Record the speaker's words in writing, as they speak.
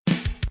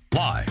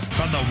Live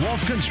from the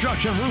Wolf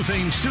Construction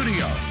Roofing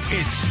Studio,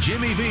 it's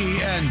Jimmy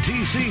B and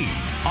TC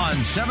on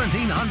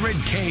 1700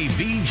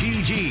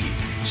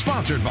 KBGG.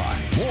 Sponsored by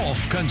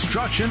Wolf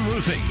Construction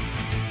Roofing.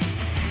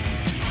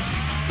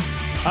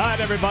 All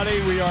right,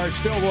 everybody. We are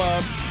still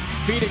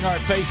feeding our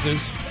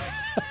faces.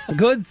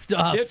 Good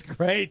stuff. It's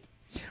great.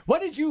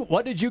 What did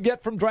you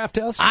get from Draft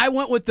House? I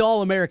went with the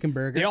All-American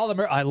Burger.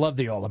 I love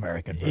the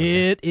All-American Burger.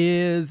 It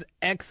is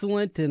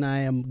excellent, and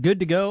I am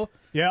good to go.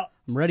 Yeah.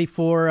 I'm ready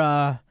for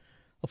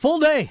a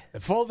full day. A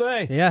full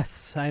day.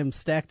 Yes, I am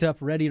stacked up,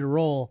 ready to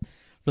roll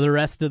for the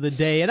rest of the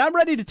day. And I'm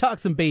ready to talk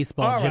some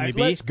baseball, All Jimmy right,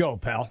 B. let's go,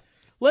 pal.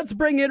 Let's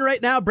bring in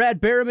right now Brad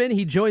Berriman.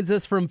 He joins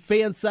us from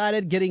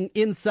Fansided, getting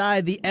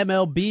inside the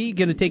MLB.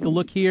 Going to take a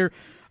look here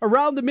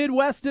around the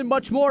Midwest and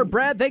much more.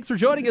 Brad, thanks for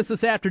joining us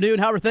this afternoon.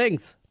 How are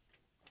things?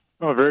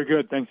 Oh, very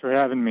good. Thanks for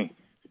having me.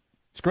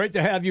 It's great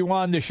to have you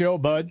on the show,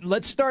 bud.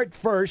 Let's start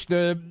first.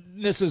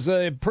 This is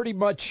a pretty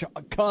much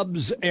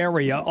Cubs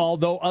area,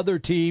 although other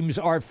teams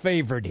are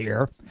favored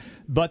here,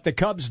 but the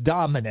Cubs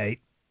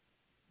dominate.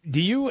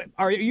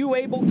 Are you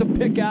able to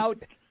pick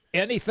out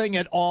anything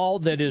at all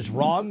that is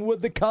wrong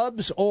with the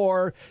Cubs,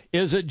 or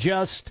is it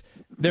just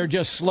they're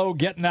just slow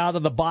getting out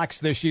of the box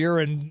this year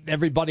and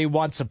everybody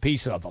wants a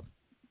piece of them?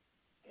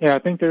 Yeah, I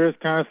think they're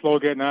just kind of slow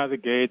getting out of the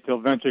gate. They'll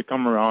eventually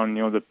come around.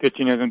 You know, the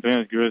pitching hasn't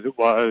been as good as it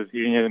was.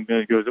 Hitting hasn't been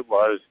as good as it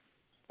was.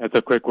 That's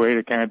a quick way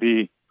to kind of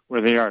be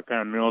where they are,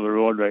 kind of middle of the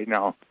road right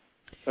now.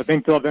 I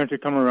think they'll eventually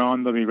come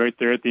around. They'll be right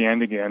there at the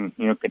end again,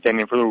 you know,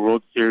 contending for the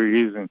World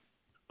Series and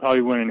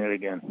probably winning it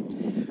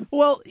again.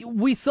 Well,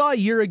 we saw a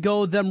year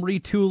ago them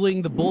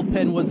retooling. The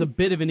bullpen was a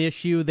bit of an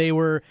issue. They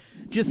were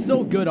just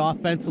so good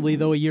offensively,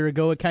 though, a year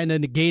ago. It kind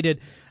of negated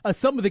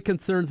some of the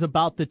concerns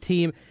about the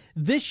team.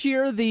 This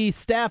year, the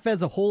staff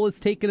as a whole has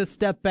taken a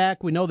step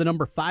back. We know the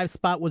number 5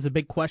 spot was a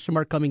big question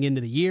mark coming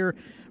into the year.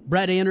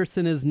 Brett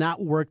Anderson has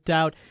not worked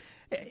out.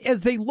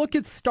 As they look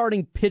at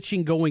starting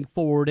pitching going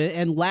forward,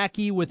 and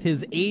Lackey with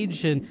his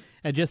age and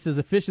just his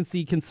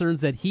efficiency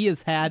concerns that he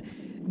has had,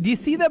 do you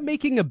see them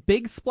making a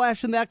big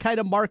splash in that kind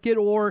of market,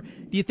 or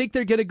do you think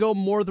they're going to go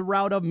more the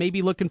route of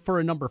maybe looking for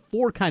a number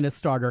 4 kind of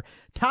starter,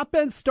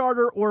 top-end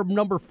starter or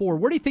number 4?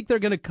 Where do you think they're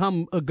going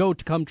to go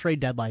to come trade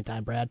deadline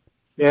time, Brad?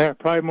 Yeah,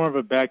 probably more of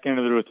a back end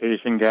of the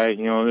rotation guy.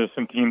 You know, there's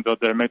some teams out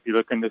there might be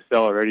looking to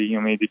sell already. You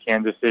know, maybe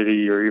Kansas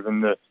City or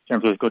even the San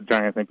Francisco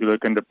Giants might be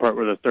looking to part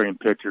with a starting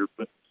pitcher.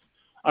 But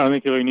I don't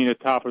think you really need a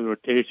top of the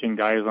rotation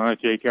guy as long as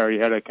Jake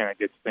Arrieta kind of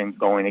gets things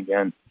going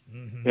again.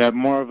 Mm-hmm. Yeah,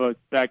 more of a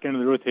back end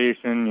of the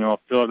rotation. You know,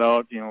 fill it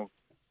out. You know,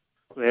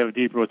 they have a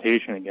deep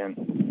rotation again.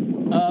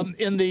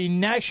 In the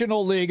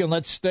National League, and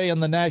let's stay in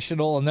the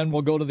National, and then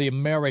we'll go to the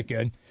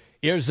American.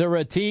 Is there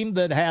a team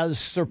that has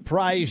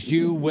surprised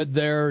you with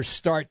their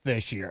start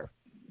this year?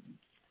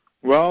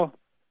 Well,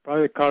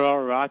 probably the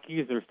Colorado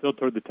Rockies. They're still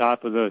toward the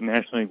top of the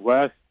National League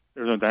West.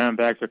 There's no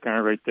Diamondbacks are kind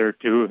of right there,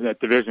 too. That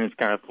division is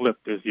kind of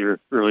flipped this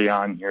year, early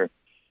on here.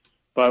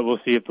 But we'll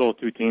see if those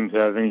two teams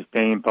have any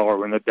staying power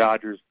when the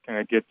Dodgers kind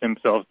of get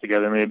themselves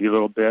together maybe a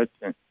little bit.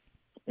 And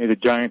maybe the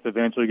Giants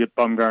eventually get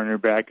Bumgarner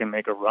back and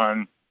make a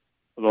run.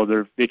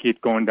 Although they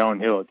keep going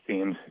downhill, it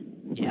seems.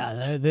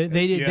 Yeah,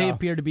 they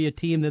appear to be a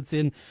team that's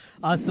in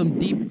some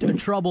deep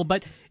trouble.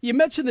 But you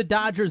mentioned the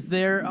Dodgers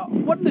there.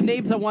 One of the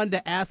names I wanted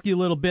to ask you a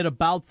little bit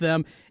about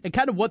them and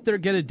kind of what they're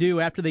going to do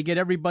after they get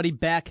everybody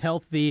back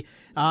healthy.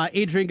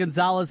 Adrian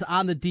Gonzalez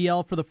on the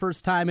DL for the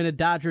first time in a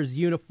Dodgers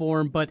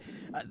uniform. But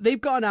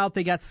they've gone out.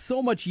 They got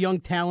so much young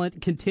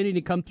talent continuing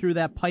to come through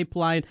that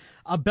pipeline.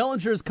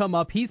 Bellinger's come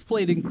up. He's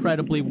played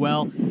incredibly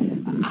well.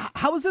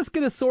 How is this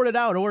going to sort it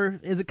out? Or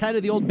is it kind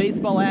of the old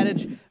baseball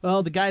adage,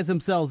 well, the guys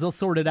themselves, they'll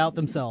sort it out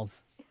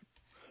themselves?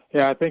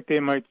 Yeah, I think they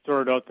might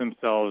sort it out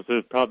themselves.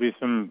 There's probably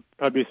some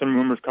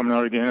rumors coming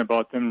out again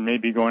about them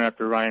maybe going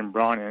after Ryan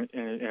Braun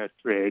in a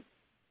trade.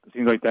 It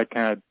seems like that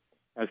kind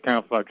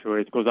of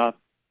fluctuates, goes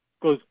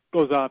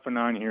off and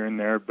on here and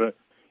there. But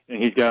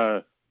he's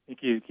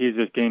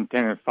just gained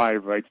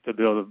 10-5 rights to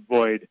be able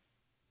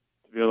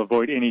to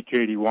avoid any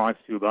trade he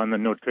wants to. But on the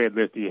no trade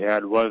list he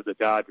had was the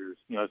Dodgers.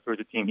 You know, as far as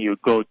the team he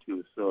would go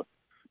to. So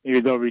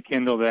maybe they'll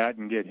rekindle that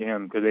and get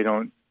him because they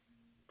don't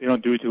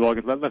do too well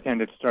against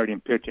left-handed starting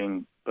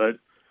pitching. But it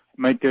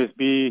might just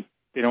be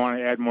they don't want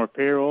to add more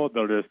payroll.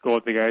 They'll just go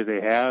with the guys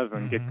they have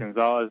and get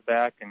Gonzalez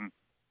back, and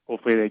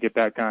hopefully they get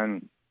back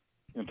on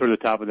toward the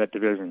top of that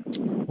division.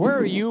 Where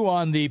are you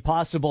on the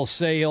possible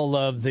sale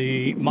of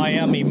the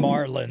Miami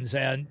Marlins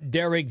and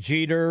Derek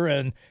Jeter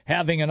and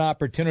having an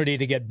opportunity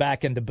to get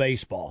back into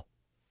baseball?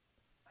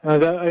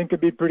 That, I think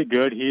it'd be pretty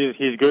good.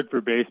 He's good for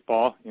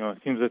baseball. You know, it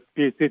seems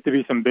to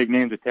be some big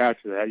names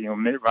attached to that. You know,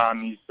 Mitt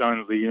Romney's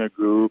son's leading a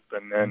group,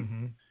 and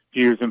then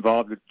Jeter's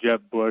involved with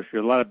Jeb Bush.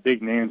 There's a lot of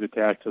big names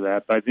attached to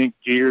that. But I think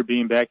Jeter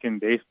being back in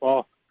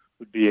baseball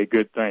would be a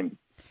good thing.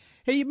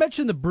 Hey, you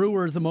mentioned the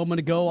Brewers a moment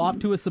ago, off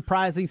to a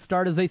surprising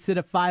start as they sit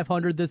at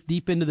 500 this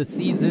deep into the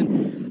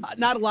season.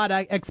 Not a lot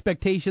of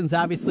expectations,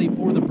 obviously,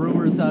 for the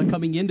Brewers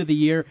coming into the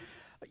year.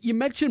 You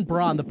mentioned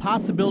Braun, the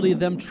possibility of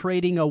them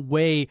trading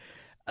away.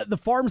 The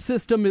farm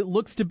system, it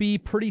looks to be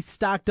pretty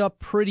stocked up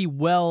pretty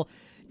well.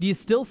 Do you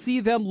still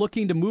see them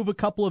looking to move a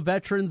couple of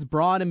veterans,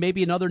 Braun and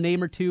maybe another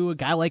name or two, a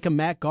guy like a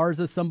Matt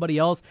Garza, somebody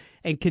else,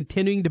 and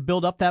continuing to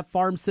build up that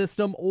farm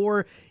system?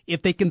 Or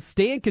if they can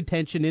stay in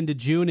contention into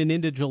June and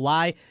into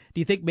July, do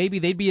you think maybe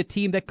they'd be a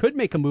team that could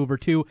make a move or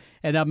two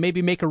and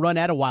maybe make a run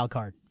at a wild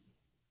card?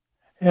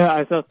 Yeah,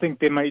 I still think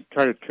they might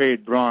try to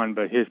trade Braun,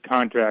 but his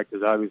contract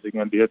is obviously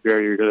going to be a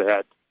barrier to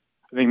that.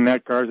 I think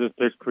Matt Garza's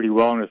pitched pretty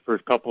well in his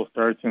first couple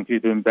starts since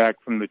he's been back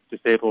from the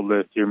disabled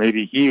list here.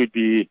 Maybe he would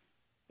be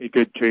a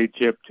good trade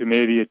chip to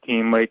maybe a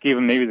team like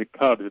even maybe the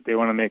Cubs if they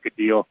want to make a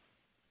deal.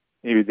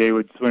 Maybe they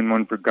would swing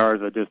one for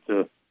Garza just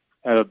to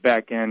have a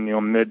back end,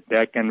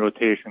 mid-back end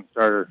rotation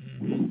starter.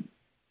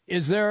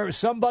 Is there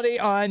somebody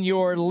on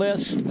your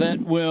list that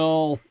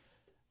will,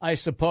 I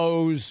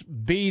suppose,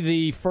 be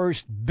the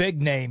first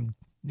big name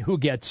who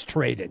gets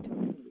traded?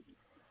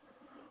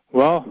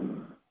 Well,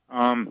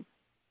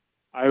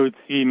 I would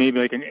see maybe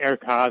like an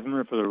Eric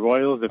Hosmer for the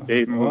Royals if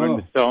they move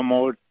into sell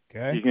mode.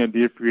 Okay. He's going to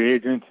be a free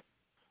agent.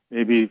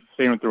 Maybe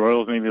same with the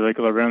Royals, maybe like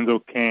Lorenzo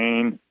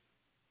Cain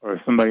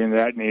or somebody in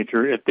that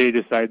nature if they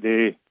decide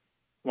they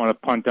want to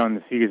punt on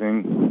the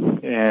season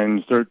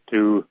and start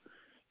to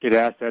get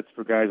assets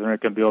for guys they're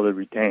not going to be able to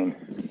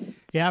retain.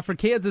 Yeah, for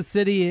Kansas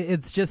City,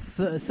 it's just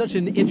such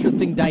an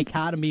interesting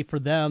dichotomy for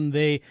them.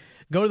 They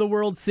go to the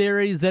World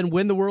Series, then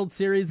win the World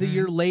Series a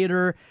year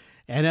later,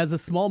 and as a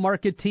small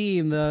market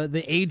team,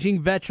 the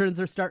aging veterans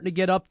are starting to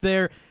get up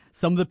there.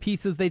 Some of the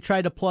pieces they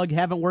tried to plug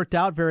haven't worked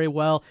out very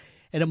well,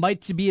 and it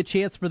might be a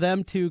chance for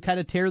them to kind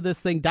of tear this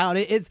thing down.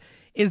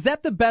 Is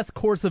that the best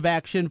course of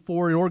action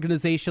for an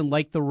organization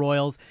like the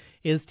Royals,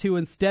 is to,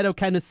 instead of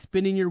kind of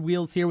spinning your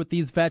wheels here with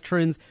these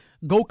veterans,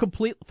 go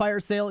complete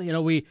fire sale?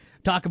 We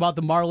talk about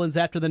the Marlins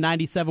after the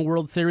 97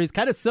 World Series,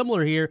 kind of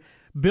similar here.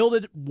 Build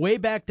it way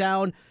back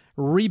down,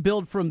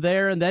 rebuild from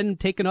there, and then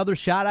take another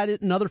shot at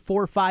it another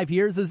 4 or 5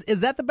 years. Is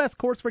that the best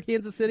course for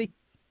Kansas City?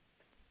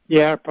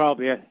 Yeah,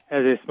 probably. As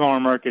a smaller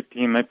market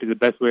team, might be the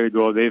best way to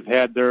go. They've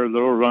had their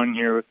little run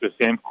here with the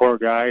same core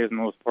guys, and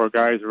those core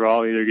guys are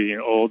all either getting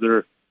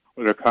older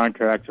or their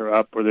contracts are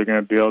up or they're going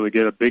to be able to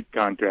get a big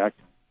contract.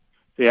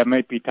 So yeah, it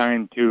might be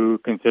time to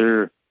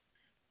consider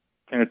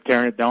kind of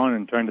tearing it down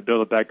and trying to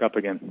build it back up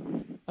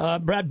again.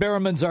 Brad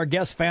Berriman's our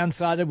guest,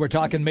 Fansided. We're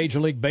talking Major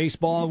League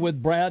Baseball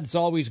with Brad. It's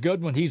always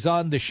good when he's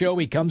on the show.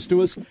 He comes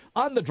to us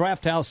on the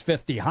Draft House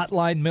 50,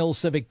 Hotline Mill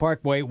Civic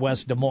Parkway,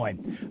 West Des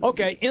Moines.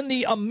 Okay, in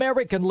the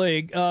American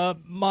League,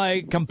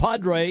 my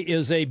compadre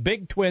is a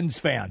big Twins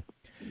fan.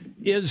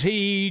 Is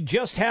he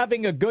just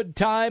having a good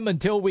time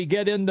until we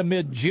get into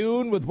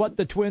mid-June with what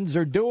the Twins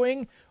are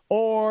doing,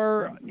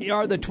 or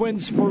are the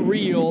Twins for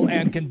real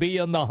and can be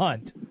in the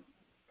hunt?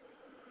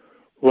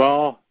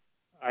 Well,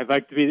 I'd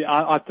like to be the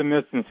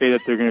optimist and say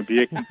that they're going to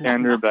be a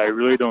contender, but I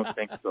really don't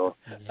think so.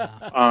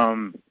 Yeah.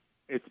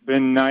 It's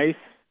been nice,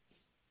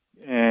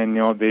 and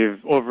they've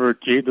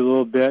overachieved a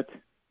little bit,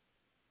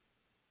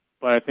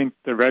 but I think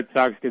the Red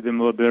Sox gave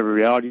them a little bit of a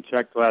reality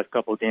check the last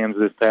couple of games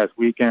this past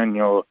weekend.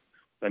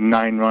 The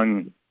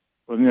 9-run,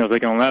 it was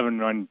like an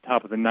 11-run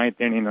top of the ninth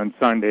inning on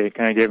Sunday,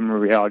 kind of gave them a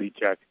reality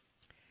check.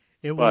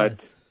 It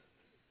was.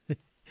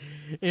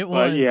 It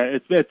was. But yeah,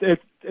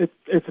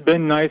 it's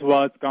been nice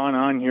while it's gone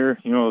on here,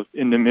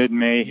 into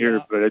mid-May here,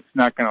 but it's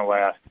not going to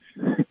last.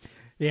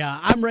 Yeah,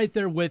 I'm right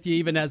there with you,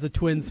 even as a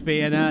Twins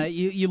fan.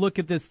 You look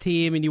at this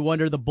team and you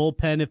wonder the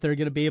bullpen, if they're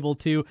going to be able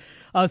to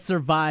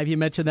survive. You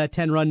mentioned that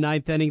 10-run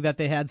ninth inning that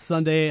they had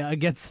Sunday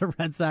against the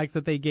Red Sox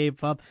that they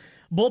gave up.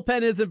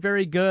 Bullpen isn't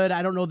very good.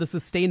 I don't know the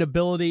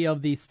sustainability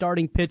of the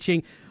starting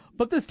pitching,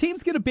 but this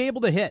team's going to be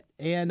able to hit.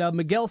 And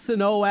Miguel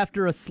Sano,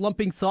 after a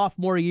slumping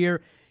sophomore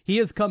year, he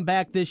has come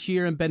back this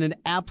year and been an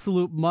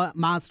absolute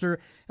monster.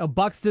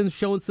 Buxton's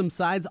shown some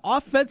signs.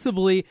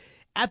 Offensively,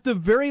 at the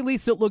very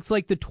least, it looks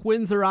like the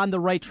Twins are on the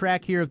right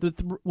track here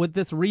with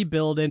this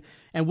rebuild.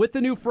 And with the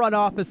new front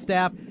office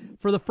staff,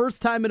 for the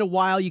first time in a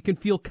while, you can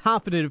feel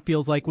confident, it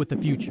feels like, with the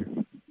future.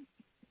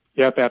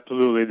 Yep,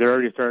 absolutely. They're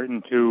already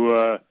starting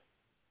to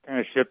kind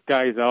of ship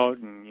guys out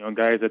and,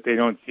 guys that they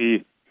don't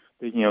see,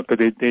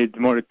 because they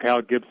demoted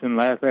Kyle Gibson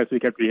last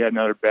week after he had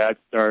another bad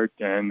start,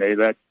 and they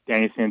let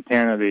Danny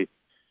Santana, the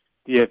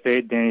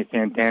DFA'd Danny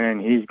Santana,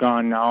 and he's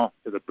gone now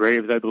to the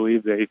Braves, I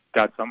believe. They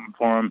got something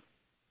for him.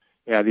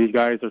 Yeah, these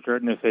guys are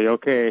starting to say,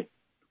 okay,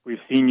 we've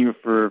seen you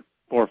for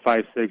 4,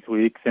 5, 6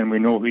 weeks, and we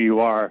know who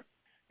you are,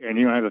 and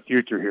you don't have a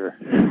future here.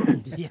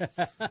 Yes,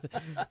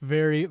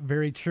 very,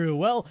 very true.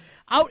 Well,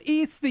 out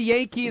east, the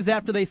Yankees,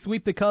 after they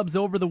sweep the Cubs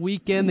over the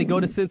weekend, they go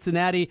to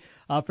Cincinnati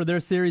for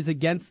their series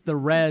against the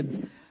Reds.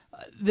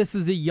 This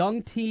is a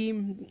young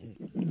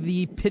team.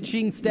 The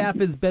pitching staff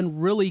has been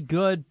really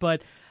good,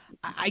 but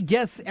I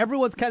guess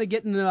everyone's kind of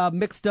getting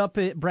mixed up,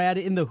 Brad,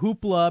 in the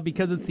hoopla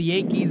because it's the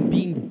Yankees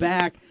being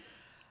back.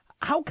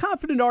 How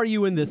confident are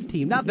you in this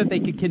team? Not that they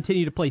could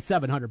continue to play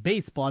 .700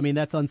 baseball. I mean,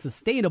 that's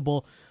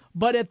unsustainable.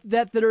 But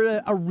that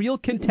they're a real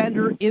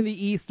contender in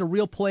the East, a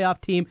real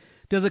playoff team.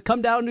 Does it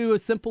come down to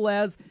as simple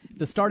as if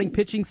the starting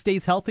pitching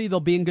stays healthy, they'll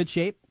be in good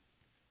shape?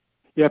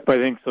 Yep, I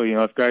think so.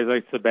 If guys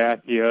like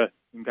Sabathia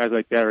and guys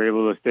like that are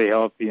able to stay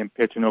healthy and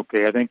pitching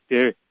okay, I think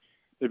they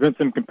there's been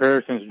some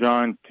comparisons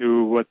drawn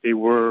to what they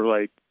were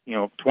like,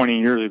 20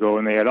 years ago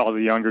when they had all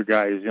the younger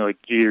guys, like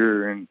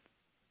Jeter and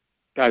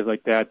guys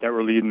like that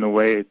were leading the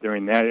way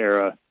during that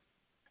era.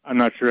 I'm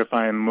not sure if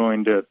I'm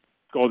willing to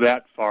go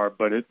that far,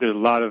 but there's a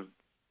lot of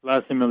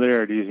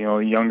similarities.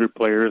 Younger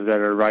players that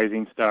are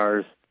rising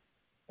stars.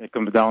 It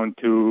comes down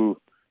to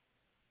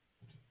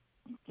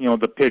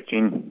the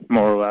pitching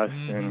more or less,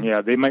 and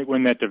yeah, they might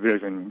win that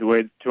division. The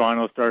way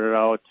Toronto started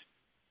out,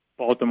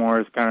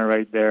 Baltimore is kind of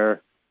right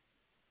there.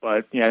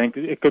 But, yeah, I think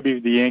it could be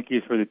the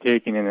Yankees for the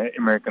taking in the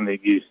American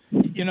League East.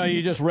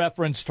 You just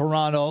referenced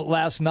Toronto.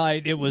 Last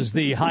night it was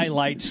the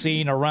highlight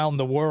scene around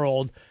the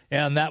world,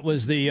 and that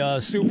was the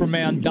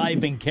Superman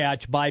diving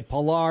catch by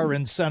Pilar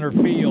in center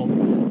field.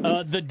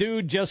 The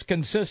dude just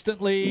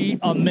consistently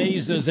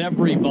amazes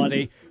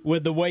everybody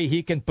with the way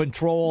he can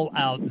patrol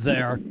out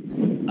there.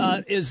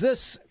 Is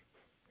this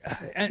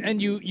 –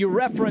 and you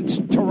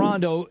referenced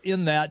Toronto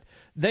in that –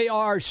 they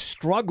are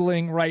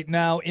struggling right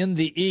now in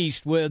the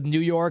East with New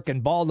York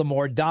and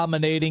Baltimore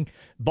dominating.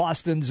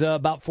 Boston's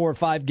about 4 or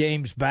 5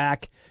 games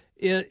back.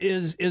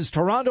 Is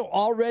Toronto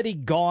already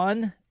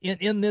gone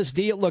in this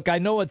deal? Look, I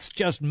know it's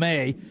just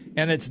May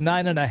and it's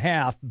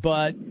 9.5,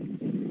 but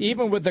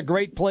even with the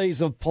great plays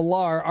of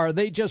Pilar, are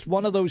they just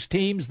one of those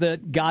teams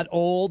that got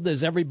old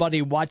as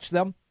everybody watched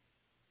them?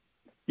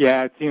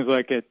 Yeah, it seems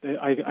like it.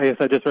 I guess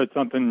I just read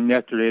something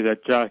yesterday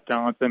that Josh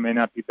Johnson may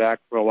not be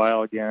back for a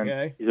while again.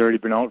 Okay. He's already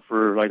been out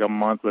for like a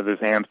month with his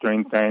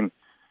hamstring thing.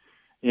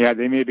 Yeah,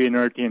 they may be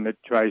another team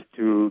that tries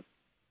to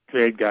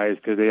trade guys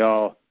because they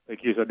all,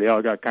 like you said, they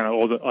all got kind of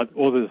old at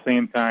the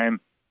same time.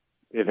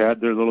 They've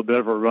had their little bit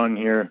of a run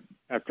here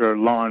after a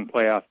long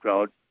playoff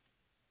drought.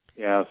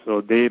 Yeah, so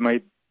they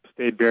might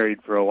stay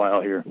buried for a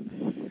while here.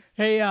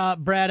 Hey,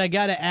 Brad, I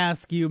got to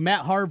ask you,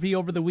 Matt Harvey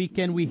over the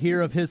weekend, we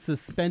hear of his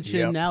suspension.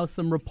 Yep. Now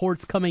some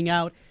reports coming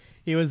out.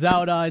 He was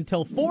out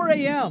until 4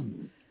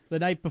 a.m. the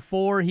night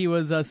before he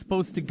was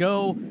supposed to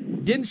go.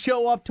 Didn't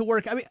show up to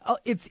work. I mean,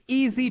 it's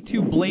easy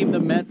to blame the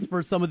Mets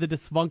for some of the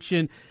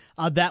dysfunction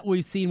that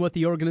we've seen with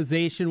the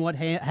organization, what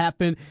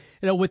happened,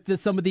 with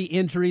some of the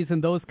injuries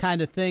and those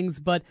kind of things.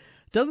 But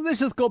doesn't this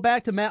just go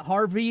back to Matt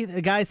Harvey,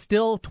 the guy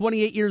still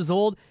 28 years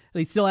old, and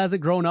he still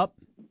hasn't grown up?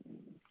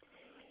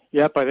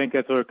 Yep, I think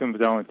that's what it comes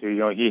down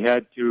to. He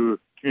had to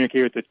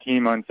communicate with the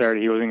team on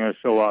Saturday. He wasn't going to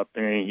show up,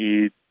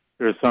 and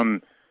there's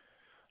some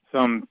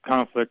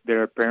conflict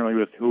there apparently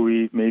with who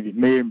he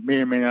may or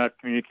may not have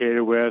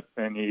communicated with,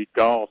 and he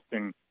golfed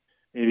and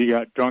maybe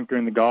got drunk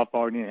during the golf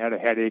outing and had a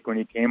headache when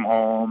he came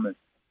home. And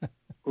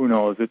who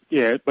knows? But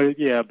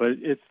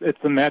it's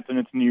the Mets and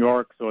it's New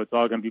York, so it's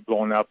all going to be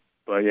blown up.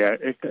 But yeah,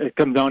 it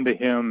comes down to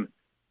him.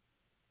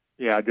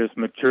 Yeah, just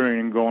maturing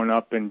and growing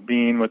up and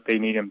being what they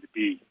need him to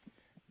be.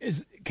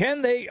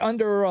 Can they,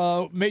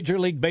 under Major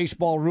League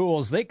Baseball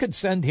rules, they could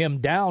send him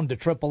down to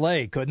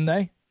AAA, couldn't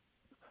they?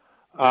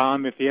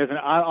 If he has an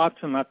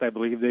option left, I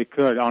believe they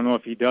could. I don't know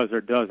if he does or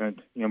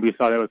doesn't. We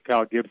saw that with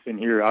Cal Gibson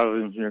here. I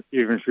wasn't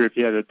even sure if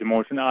he had a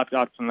demotion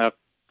option left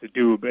to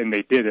do, and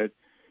they did it.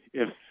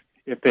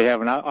 If they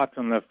have an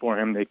option left for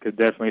him, they could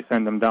definitely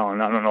send him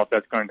down. I don't know if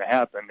that's going to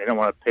happen. They don't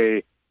want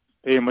to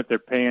pay him what they're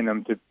paying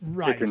him to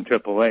pitch in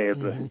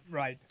AAA. But.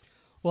 Right.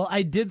 Well,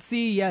 I did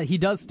see, he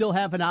does still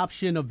have an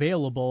option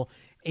available,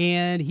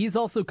 and he's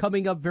also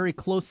coming up very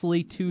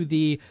closely to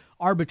the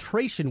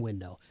arbitration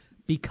window.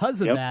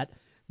 Because of that,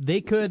 they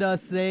could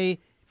say,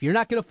 if you're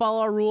not going to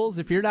follow our rules,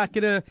 if you're not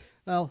going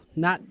to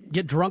not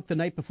get drunk the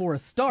night before a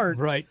start,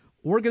 right,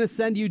 we're going to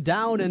send you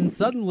down, and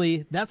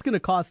suddenly that's going to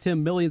cost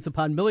him millions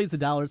upon millions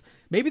of dollars.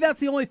 Maybe that's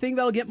the only thing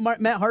that'll get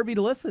Matt Harvey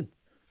to listen.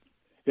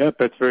 Yep,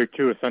 that's very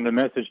true. Send a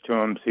message to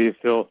him, see if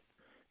he'll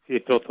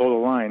toe the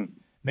line.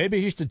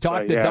 Maybe he should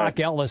talk to Doc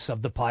Ellis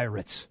of the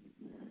Pirates.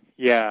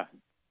 Yeah.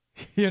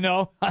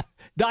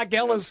 Doc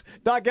Ellis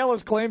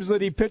claims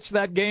that he pitched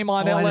that game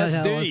on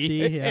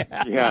LSD.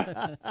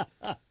 Yeah.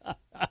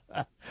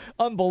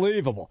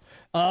 Unbelievable.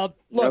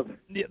 Look,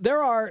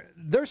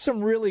 there's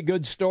some really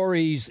good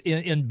stories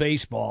in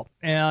baseball,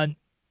 and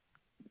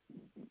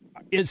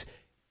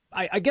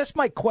I guess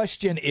my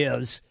question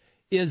is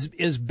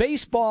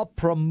baseball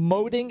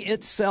promoting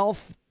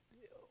itself,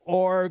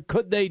 or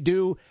could they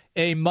do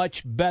a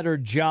much better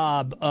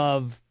job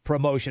of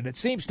promotion? It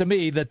seems to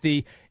me that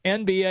the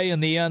NBA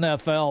and the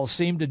NFL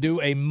seem to do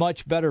a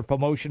much better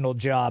promotional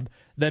job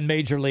than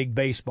Major League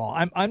Baseball.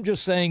 I'm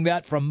just saying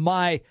that from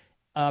my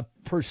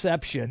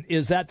perception.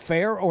 Is that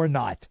fair or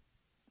not?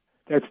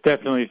 That's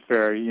definitely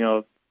fair,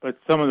 but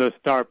some of the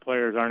star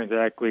players aren't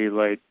exactly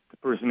like the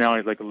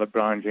personalities like a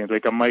LeBron James.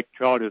 Like a Mike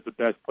Trout is the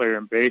best player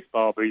in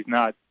baseball, but he's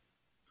not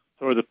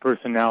sort of the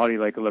personality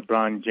like a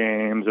LeBron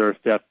James or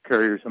Steph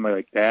Curry or somebody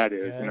like that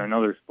is in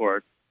another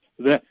sport.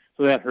 So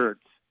that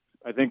hurts.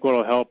 I think what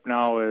will help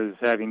now is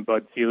having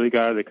Bud Selig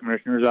out of the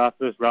commissioner's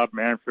office. Rob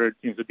Manfred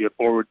seems to be a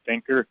forward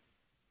thinker,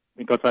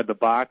 think outside the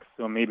box,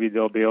 so maybe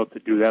they'll be able to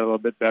do that a little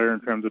bit better in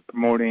terms of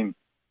promoting,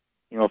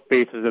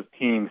 faces of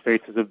teams,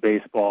 faces of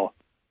baseball,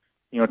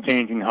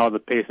 changing how the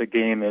pace of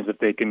game is if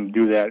they can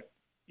do that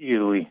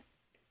easily.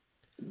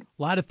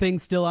 A lot of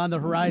things still on the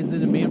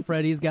horizon, and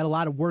Manfredi's got a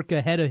lot of work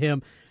ahead of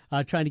him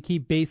trying to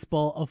keep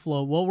baseball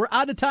afloat. Well, we're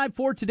out of time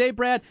for today,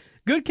 Brad.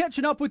 Good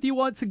catching up with you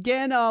once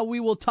again. We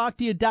will talk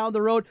to you down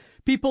the road.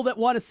 People that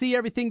want to see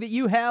everything that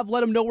you have,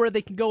 let them know where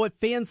they can go at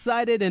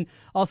Fansided, and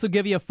also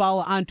give you a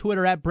follow on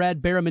Twitter at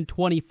Brad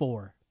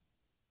Berriman24.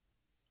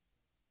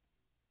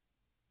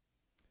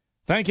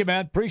 Thank you,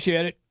 man.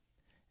 Appreciate it.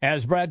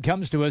 As Brad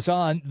comes to us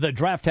on the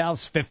Draft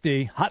House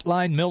 50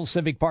 Hotline Mill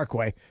Civic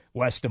Parkway,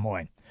 West Des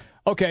Moines.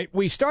 Okay,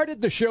 we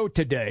started the show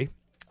today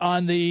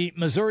on the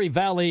Missouri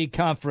Valley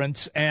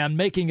Conference and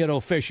making it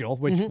official,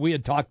 which we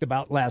had talked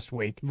about last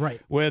week. Right.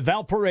 With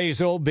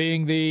Valparaiso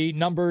being the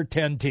number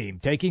 10 team,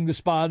 taking the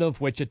spot of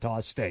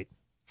Wichita State.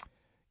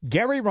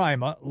 Gary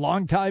Rima,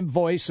 longtime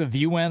voice of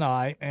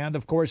UNI and,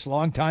 of course,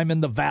 longtime in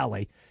the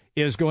Valley,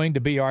 is going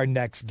to be our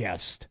next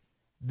guest.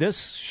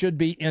 This should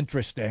be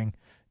interesting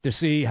to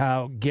see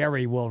how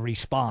Gary will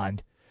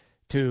respond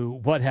to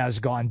what has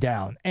gone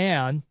down.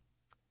 And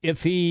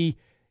if he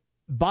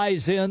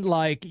buys in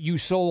like you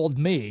sold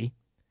me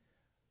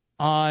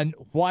on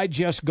why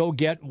just go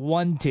get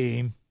one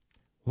team,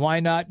 why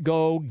not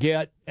go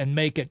get and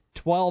make it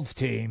 12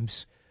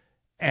 teams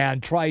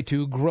and try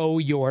to grow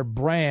your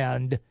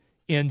brand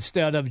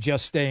instead of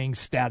just staying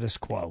status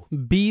quo.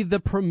 Be the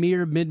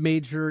premier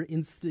mid-major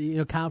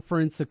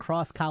conference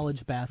across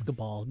college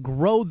basketball.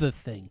 Grow the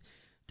thing.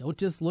 Don't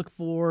just look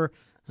for,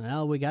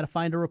 well, we got to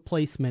find a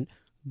replacement.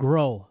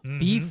 Grow.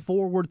 Be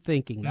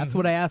forward-thinking. That's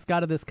what I ask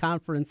out of this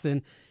conference,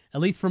 and at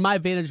least from my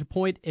vantage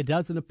point, it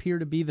doesn't appear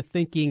to be the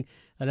thinking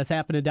that is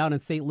happening down in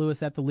St.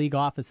 Louis at the league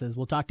offices.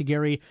 We'll talk to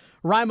Gary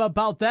Rima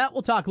about that.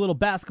 We'll talk a little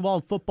basketball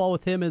and football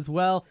with him as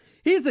well.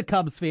 He's a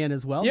Cubs fan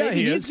as well. Yeah,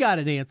 Maybe he's he's got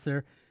an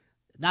answer.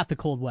 Not the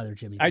cold weather,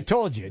 Jimmy B. I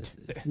told you. It's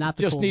not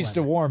the just cold needs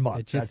weather. to warm up.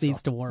 It just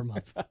needs to warm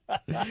up.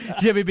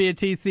 Jimmy B and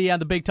TC on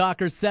the Big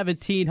Talker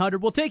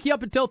 1700. We'll take you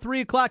up until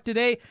 3 o'clock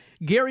today.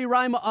 Gary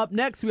Rima up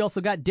next. We also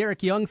got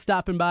Derek Young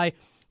stopping by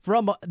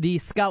from the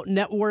Scout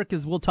Network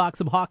as we'll talk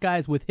some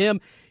Hawkeyes with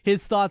him,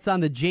 his thoughts on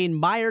the Jane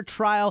Meyer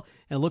trial,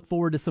 and look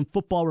forward to some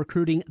football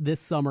recruiting this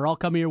summer. All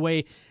coming your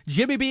way.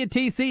 Jimmy B and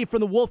TC from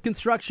the Wolf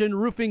Construction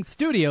Roofing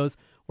Studios.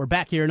 We're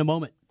back here in a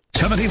moment.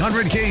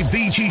 1700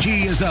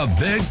 KBGG is the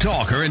Big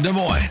Talker in Des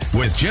Moines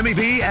with Jimmy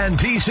B and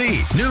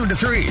TC. Noon to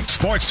 3.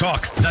 Sports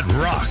talk that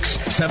rocks.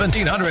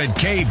 1700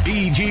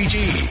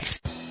 KBGG.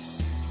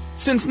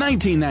 Since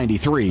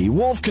 1993,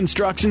 Wolf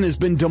Construction has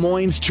been Des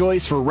Moines'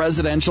 choice for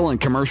residential and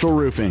commercial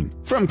roofing.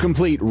 From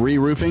complete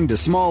re-roofing to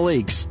small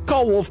leaks,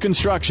 call Wolf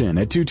Construction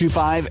at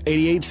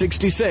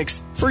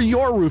 225-8866 for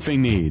your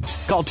roofing needs.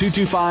 Call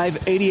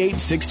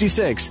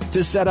 225-8866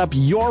 to set up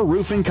your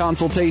roofing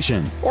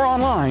consultation or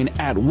online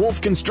at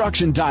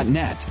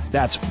wolfconstruction.net.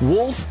 That's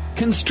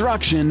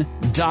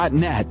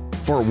wolfconstruction.net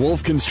for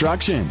Wolf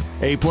Construction.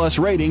 A+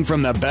 rating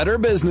from the Better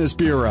Business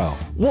Bureau.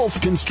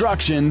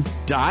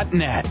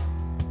 wolfconstruction.net.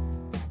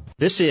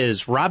 This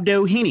is Rob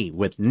Doheny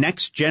with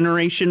Next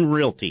Generation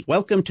Realty.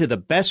 Welcome to the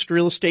best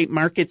real estate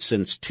market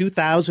since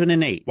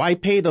 2008. Why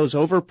pay those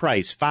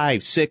overpriced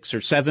 5, 6, or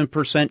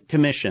 7%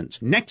 commissions?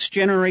 Next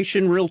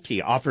Generation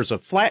Realty offers a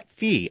flat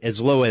fee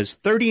as low as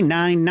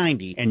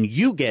 $39.90, and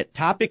you get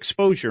top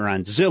exposure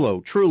on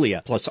Zillow,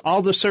 Trulia, plus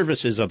all the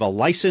services of a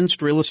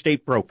licensed real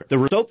estate broker. The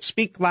results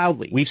speak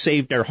loudly. We've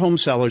saved our home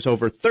sellers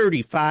over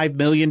 $35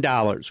 million.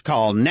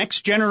 Call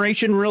Next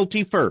Generation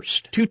Realty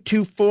first.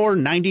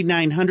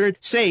 224-9900.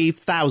 Save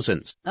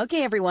thousands.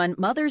 Okay, everyone,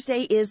 Mother's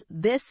Day is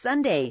this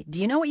Sunday.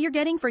 Do you know what you're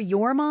getting for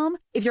your mom?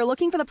 If you're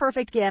looking for the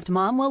perfect gift,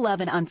 Mom will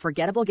love an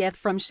unforgettable gift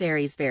from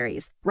Sherry's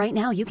Berries. Right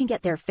now, you can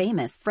get their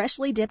famous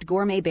freshly dipped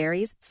gourmet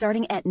berries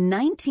starting at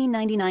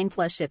 $19.99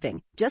 plus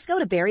shipping. Just go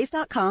to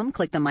berries.com,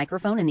 click the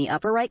microphone in the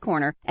upper right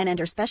corner, and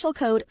enter special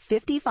code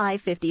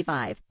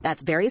 5555.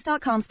 That's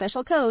berries.com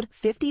special code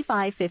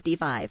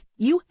 5555.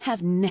 You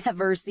have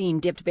never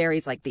seen dipped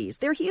berries like these.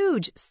 They're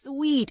huge,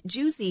 sweet,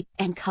 juicy,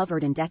 and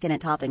covered in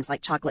decadent toppings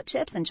like chocolate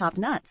chips and chopped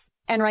nuts.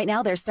 And right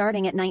now they're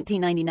starting at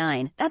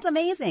 $19.99. That's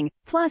amazing.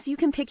 Plus, you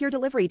can pick your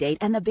delivery date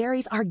and the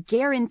berries are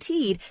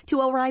guaranteed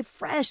to arrive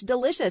fresh,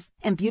 delicious,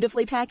 and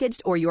beautifully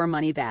packaged or your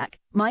money back.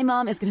 My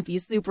mom is going to be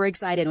super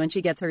excited when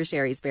she gets her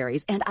Sherry's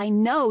Berries, and I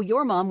know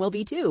your mom will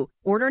be too.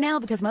 Order now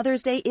because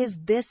Mother's Day is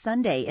this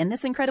Sunday and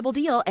this incredible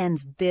deal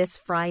ends this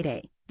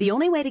Friday. The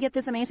only way to get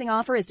this amazing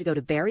offer is to go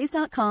to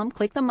berries.com,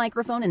 click the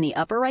microphone in the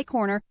upper right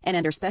corner, and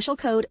enter special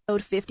code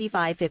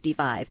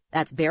 5555.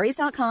 That's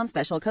berries.com,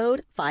 special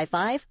code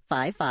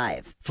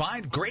 5555.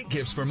 Find great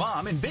gifts for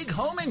mom and big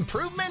home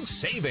improvement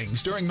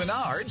savings during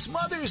Menards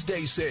Mother's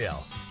Day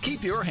sale.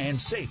 Keep your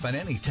hands safe on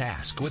any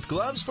task with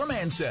gloves from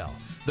Ansell.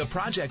 The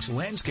project's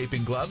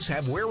landscaping gloves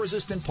have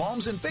wear-resistant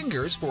palms and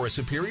fingers for a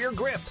superior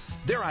grip.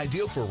 They're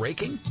ideal for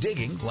raking,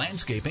 digging,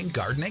 landscaping,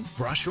 gardening,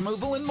 brush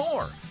removal, and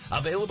more.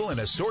 Available in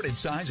assorted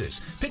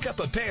sizes. Pick up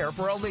a pair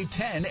for only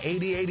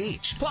 $10.88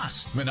 each.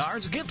 Plus,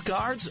 Menards gift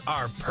cards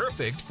are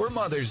perfect for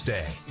Mother's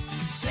Day.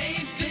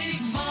 Save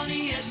big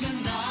money at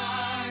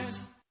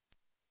Menards.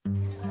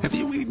 Have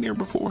you eaten eaten here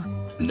before?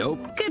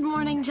 Nope. Good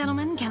morning,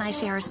 gentlemen. Can I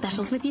share our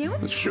specials with you?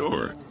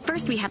 Sure.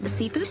 First, we have the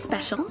seafood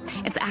special.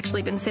 It's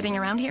actually been sitting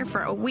around here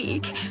for a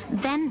week.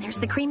 Then there's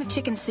the cream of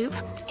chicken soup.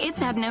 It's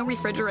had no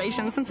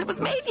refrigeration since it was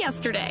made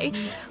yesterday.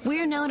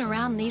 We're known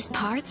around these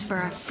parts for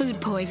our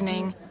food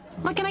poisoning.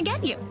 What can I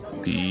get you?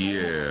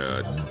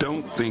 Yeah,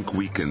 don't think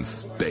we can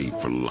stay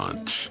for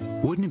lunch.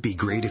 Wouldn't it be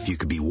great if you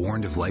could be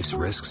warned of life's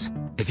risks?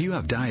 If you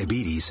have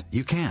diabetes,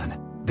 you can.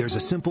 There's a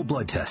simple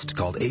blood test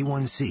called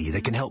A1C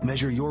that can help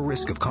measure your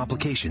risk of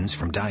complications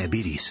from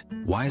diabetes.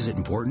 Why is it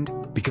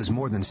important? Because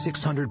more than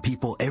 600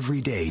 people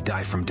every day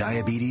die from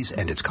diabetes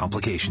and its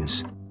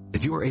complications.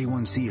 If your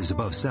A1C is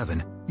above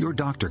 7, your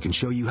doctor can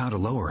show you how to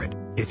lower it.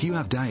 If you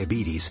have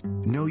diabetes,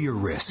 know your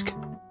risk.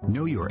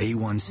 Know your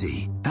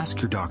A1C.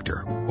 Ask your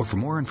doctor. Or for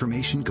more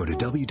information, go to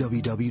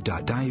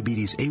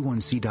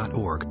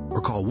www.diabetesa1c.org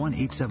or call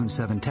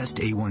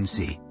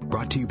 1-877-TEST-A1C.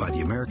 Brought to you by the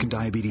American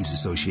Diabetes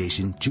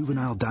Association,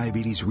 Juvenile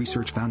Diabetes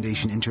Research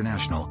Foundation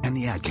International, and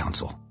the Ad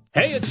Council.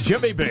 Hey, it's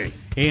Jimmy B.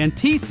 And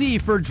TC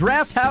for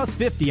Draft House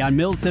 50 on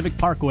Mills Civic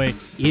Parkway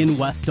in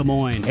West Des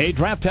Moines. Hey,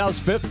 Draft House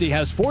 50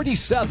 has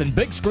 47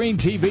 big screen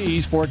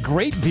TVs for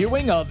great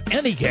viewing of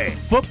any game.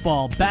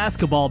 Football,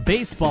 basketball,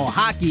 baseball,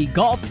 hockey,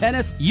 golf,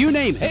 tennis, you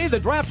name it. Hey, the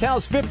Draft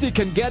House 50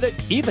 can get it,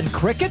 even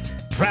cricket.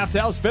 Draft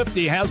House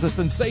 50 has a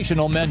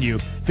sensational menu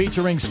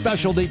featuring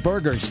specialty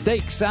burgers,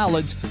 steaks,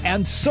 salads,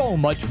 and so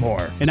much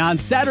more. And on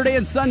Saturday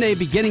and Sunday,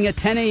 beginning at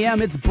 10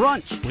 a.m., it's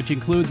brunch, which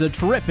includes a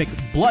terrific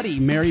Bloody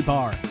Mary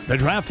bar. The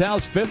Draft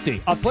House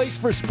 50, a place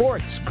for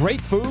sports,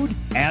 great food,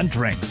 and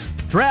drinks.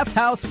 Draft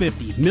House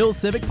 50, Mills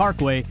Civic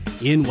Parkway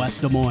in West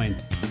Des Moines.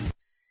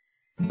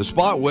 The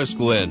Spa at West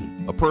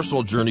Glen, a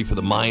personal journey for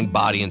the mind,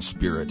 body, and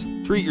spirit.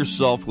 Treat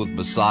yourself with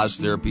massage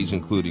therapies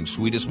including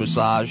Swedish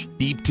massage,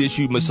 deep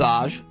tissue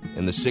massage,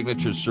 and the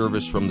signature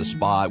service from the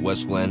Spa at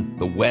West Glen,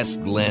 the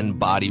West Glen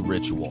Body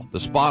Ritual. The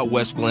Spa at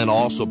West Glen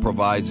also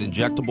provides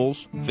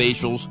injectables,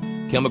 facials,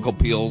 chemical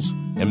peels,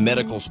 and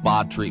medical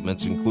spa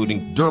treatments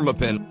including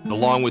Dermapen,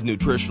 along with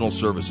nutritional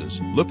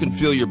services. Look and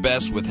feel your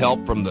best with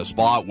help from the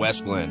Spa at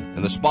West Glen.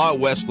 And the Spa at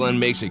West Glen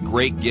makes a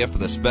great gift for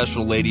the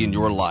special lady in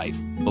your life.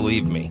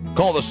 Believe me.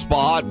 Call the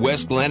Spa at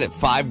West Glen at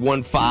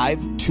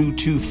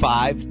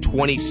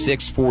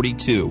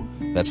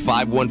 515-225-2642. That's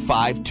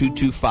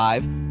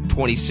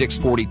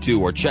 515-225-2642.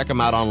 Or check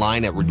them out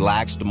online at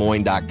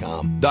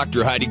relaxdesmoines.com.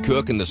 Dr. Heidi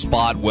Cook and the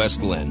Spa at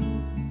West Glen.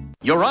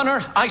 Your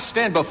Honor, I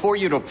stand before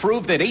you to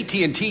prove that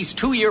AT&T's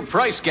 2-year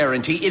price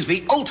guarantee is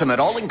the ultimate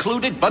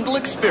all-included bundle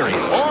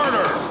experience.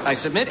 Order! I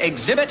submit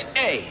Exhibit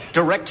A,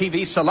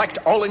 DirecTV Select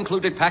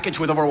all-included package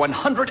with over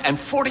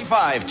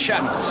 145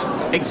 channels.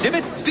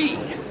 Exhibit B,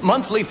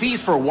 monthly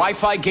fees for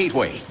Wi-Fi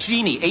gateway,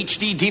 Genie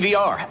HD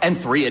DVR, and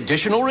 3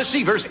 additional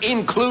receivers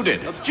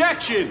included.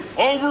 Objection!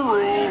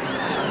 Overruled.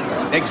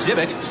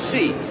 Exhibit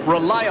C,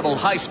 reliable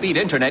high-speed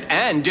internet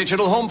and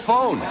digital home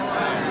phone.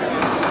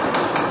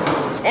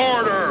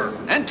 Order!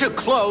 And to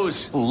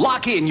close,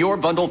 lock in your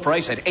bundle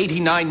price at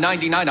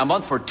 $89.99 a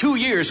month for 2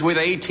 years with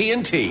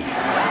AT&T.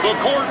 The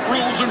court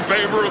rules in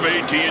favor of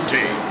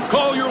AT&T.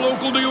 Call your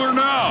local dealer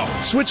now.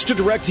 Switch to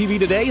DirecTV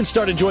today and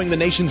start enjoying the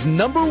nation's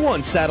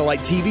 #1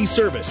 satellite TV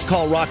service.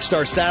 Call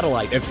Rockstar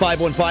Satellite at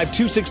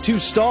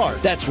 515-262-STAR.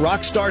 That's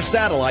Rockstar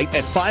Satellite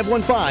at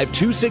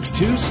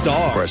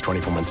 515-262-STAR. Requires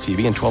 24-month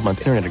TV and 12-month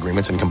internet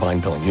agreements and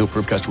combined billing. New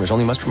approved customers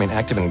only must remain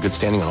active and in good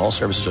standing on all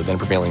services or then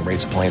prevailing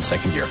rates apply in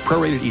second year.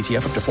 Prorated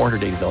ETF up to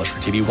 $480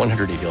 for TV,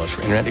 $180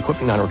 for internet,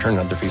 equipment non-return,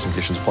 and other fees and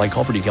conditions apply.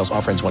 Call for details.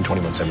 Offer ends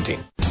 1/21/17.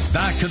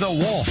 Back to the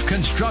Wolf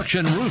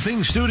Construction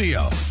Roofing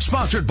Studio,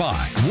 sponsored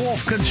by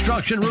Wolf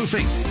Construction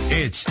Roofing.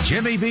 It's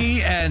Jimmy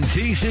B and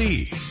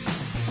TC.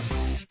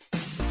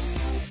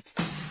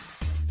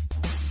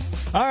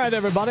 All right,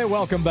 everybody,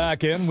 welcome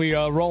back in. We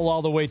roll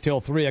all the way till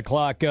 3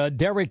 o'clock.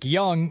 Derek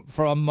Young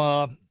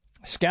from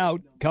Scout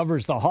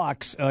covers the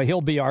Hawks.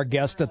 He'll be our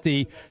guest at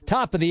the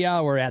top of the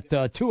hour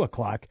at 2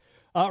 o'clock.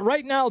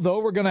 Right now, though,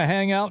 we're going to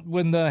hang out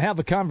and have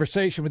a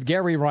conversation with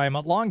Gary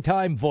Reimer,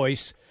 longtime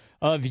voice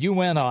of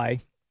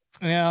UNI.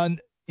 And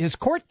his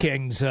Court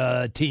Kings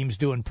team's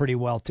doing pretty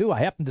well, too. I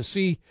happened to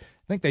see, I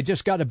think they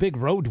just got a big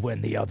road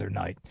win the other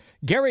night.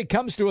 Gary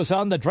comes to us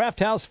on the Draft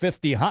House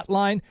 50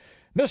 hotline.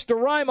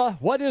 Mr. Reimer,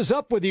 what is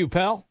up with you,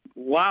 pal?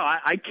 Wow,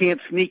 I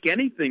can't sneak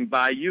anything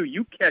by you.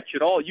 You catch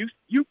it all. You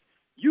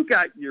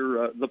got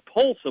your the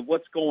pulse of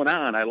what's going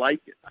on. I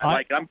like it.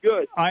 I'm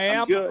good.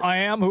 I'm good. I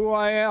am who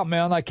I am,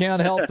 man. I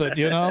can't help it,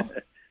 you know?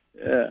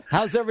 Yeah.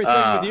 How's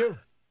everything with you?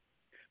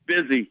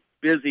 Busy.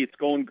 It's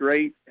going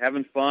great.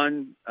 Having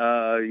fun.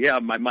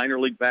 My minor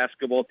league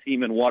basketball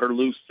team in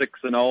Waterloo,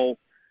 6-0.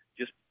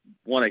 Just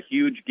won a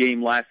huge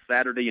game last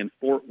Saturday in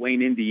Fort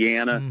Wayne,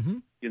 Indiana,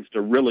 against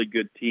a really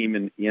good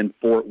team in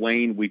Fort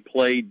Wayne. We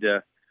played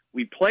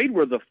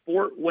where the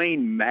Fort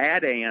Wayne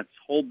Mad Ants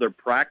hold their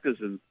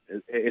practices.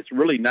 It's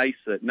really nice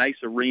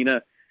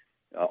arena,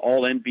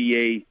 all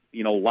NBA,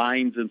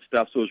 lines and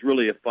stuff. So it was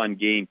really a fun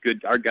game.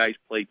 Good. Our guys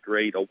played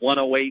great. A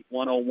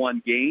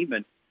 108-101 game,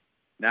 and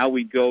now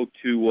we go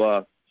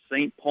to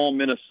St. Paul,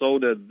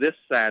 Minnesota this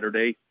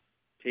Saturday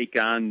take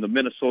on the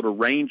Minnesota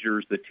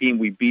Rangers, the team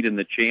we beat in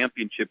the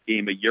championship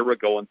game a year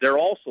ago, and they're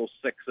also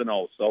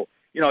 6-0. So,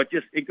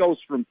 it goes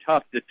from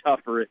tough to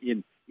tougher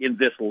in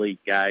this league,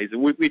 guys.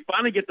 And we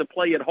finally get to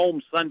play at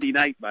home Sunday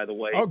night, by the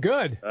way. Oh,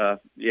 good.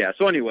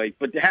 So anyway,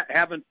 but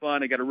having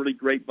fun. I got a really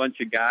great bunch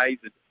of guys.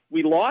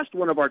 We lost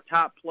one of our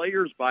top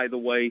players, by the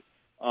way,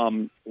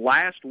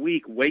 last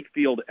week,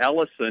 Wakefield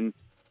Ellison,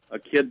 a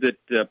kid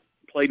that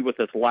played with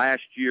us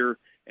last year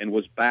and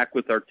was back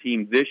with our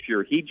team this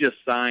year. He just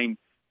signed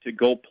to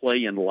go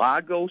play in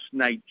Lagos,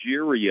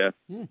 Nigeria,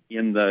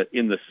 in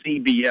the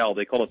CBL.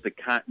 They call it the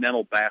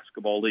Continental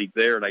Basketball League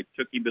there. And I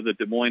took him to the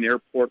Des Moines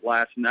airport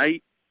last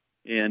night,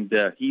 and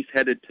he's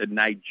headed to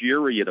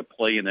Nigeria to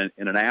play in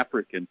an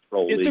African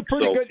pro league.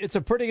 It's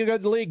a pretty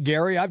good league,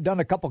 Gary. I've done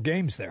a couple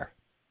games there.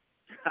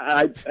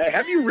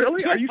 Have you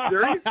really? Are you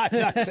serious?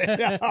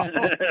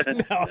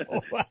 No.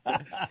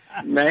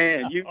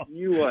 Man,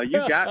 you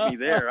got me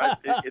there.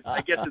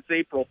 I guess it's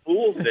April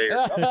Fool's Day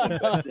or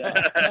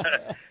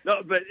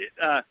something.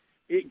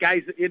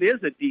 Guys, it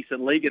is a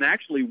decent league, and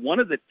actually one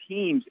of the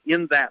teams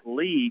in that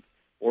league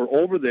or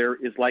over there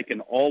is like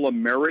an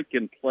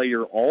All-American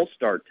player,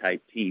 All-Star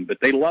type team. But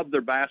they love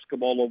their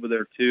basketball over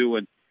there too,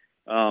 and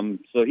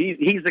so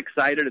he's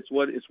excited. It's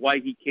why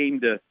he came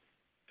to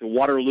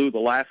Waterloo the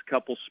last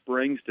couple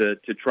springs to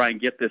try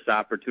and get this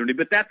opportunity.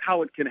 But that's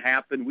how it can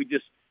happen. We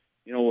just,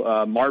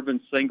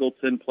 Marvin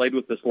Singleton played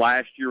with us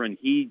last year, and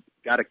he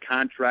got a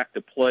contract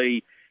to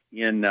play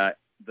in the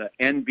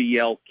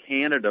NBL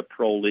Canada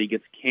Pro League.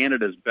 It's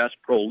Canada's best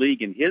pro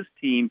league, and his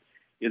team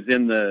is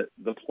in the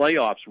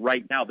playoffs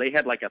right now. They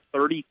had like a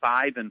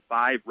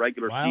 35-5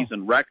 regular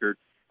season record.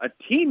 A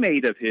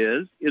teammate of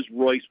his is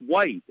Royce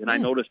White, and I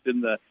noticed in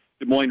the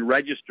Des Moines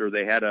Register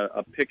they had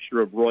a picture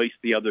of Royce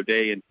the other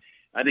day, and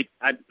I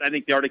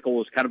think the article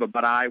was kind of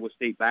about Iowa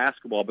State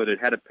basketball, but it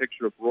had a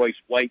picture of Royce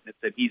White, and it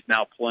said he's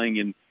now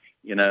playing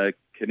in a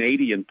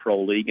Canadian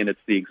pro league, and it's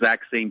the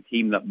exact same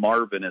team that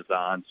Marvin is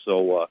on.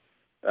 So,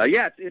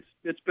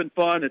 it's been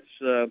fun.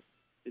 It's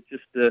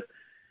just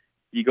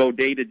you go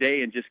day to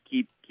day and just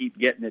keep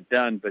getting it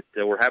done, but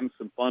we're having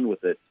some fun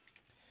with it.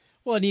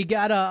 Well, and you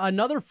got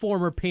another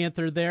former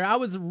Panther there. I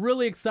was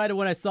really excited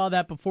when I saw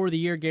that before the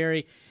year,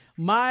 Gary.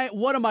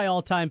 One of my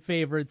all-time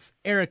favorites,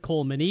 Eric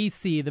Coleman,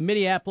 EC, the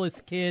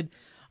Minneapolis kid,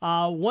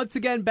 once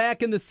again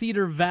back in the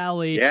Cedar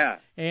Valley. Yeah.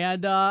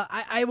 And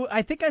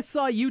I think I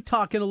saw you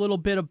talking a little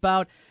bit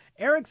about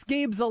Eric's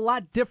game's a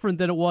lot different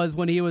than it was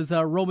when he was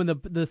roaming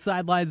the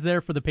sidelines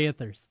there for the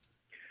Panthers.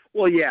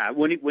 Well, yeah,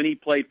 when he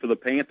played for the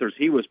Panthers,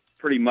 he was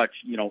pretty much,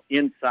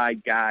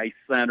 inside guy,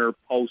 center,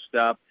 post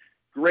up,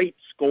 great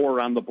scorer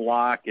on the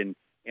block, and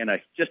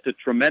just a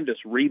tremendous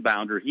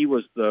rebounder. He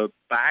was the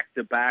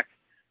back-to-back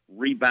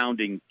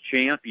rebounding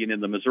champion in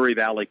the Missouri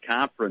Valley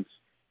Conference.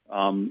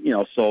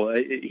 So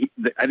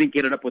I think he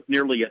ended up with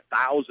nearly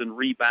 1,000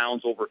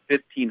 rebounds, over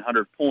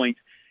 1,500 points,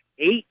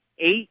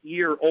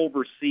 eight-year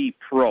overseas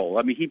pro.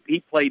 I mean, he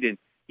played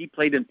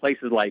in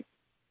places like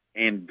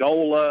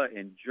Angola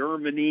and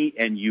Germany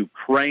and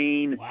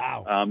Ukraine.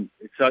 Wow.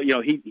 So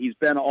he's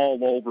been all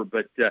over,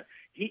 but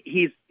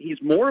he's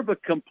more of a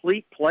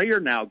complete player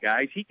now,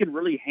 guys. He can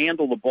really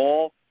handle the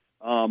ball.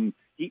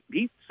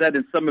 He said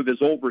in some of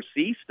his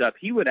overseas stuff,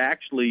 he would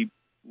actually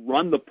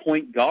run the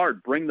point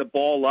guard, bring the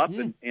ball up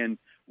and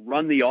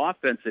run the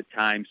offense at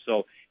times.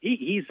 So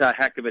he's a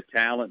heck of a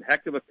talent,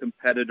 heck of a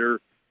competitor,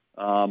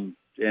 and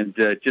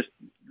just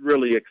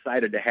really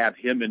excited to have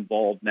him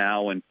involved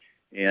now and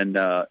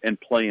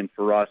playing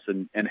for us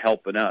and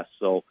helping us.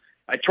 So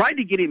I tried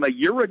to get him a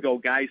year ago,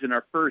 guys, in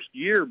our first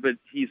year, but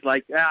he's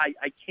like, I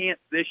can't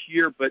this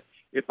year, but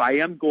if I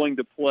am going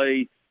to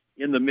play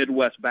in the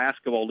Midwest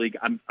Basketball League,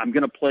 I'm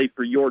going to play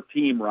for your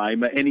team,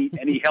 Rima. And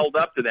he held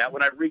up to that.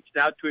 When I reached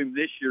out to him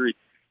this year,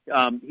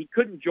 he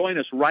couldn't join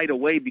us right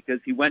away because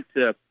he went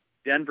to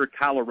Denver,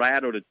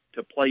 Colorado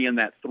to play in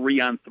that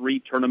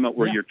 3-on-3 tournament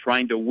where you're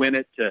trying to win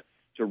it to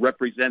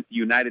represent the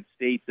United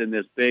States in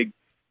this big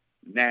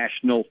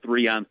national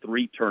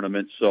 3-on-3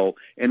 tournament. So,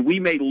 and we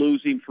may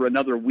lose him for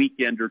another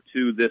weekend or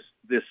two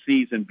this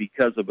season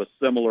because of a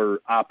similar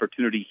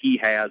opportunity he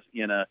has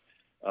in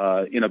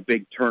a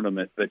big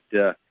tournament.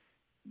 But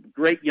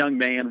great young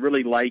man,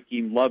 really like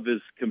him, love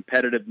his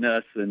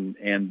competitiveness,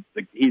 and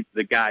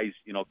the guys,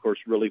 of course,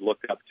 really look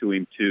up to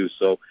him too.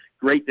 So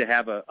great to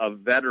have a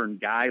veteran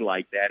guy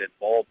like that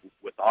involved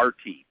with our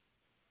team.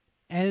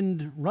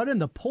 And running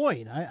the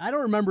point. I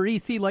don't remember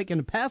EC liking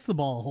to pass the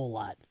ball a whole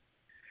lot.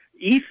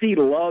 EC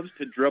loves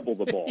to dribble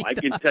the ball. I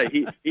can tell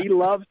you, he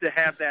loves to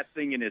have that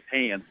thing in his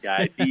hands,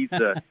 guys. He's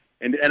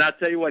and I'll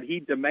tell you what,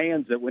 he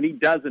demands it. When he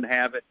doesn't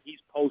have it, he's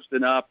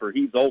posting up or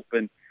he's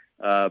open.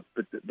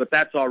 But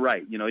that's all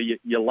right.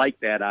 You like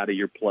that out of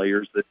your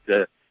players,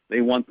 that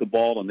they want the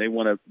ball and they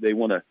want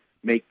to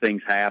make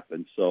things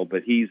happen. So,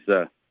 but he's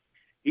a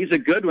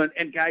good one.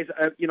 And guys,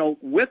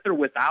 with or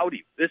without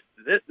him, this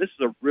is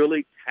a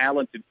really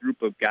talented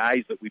group of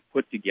guys that we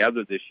put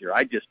together this year.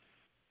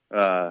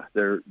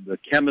 The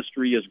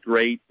chemistry is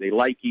great. They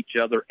like each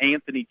other.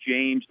 Anthony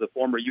James, the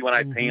former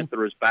UNI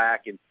Panther, is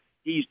back, and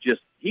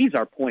he's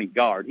our point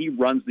guard. He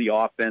runs the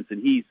offense,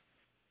 and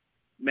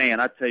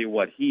I tell you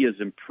what, he has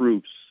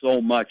improved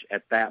so much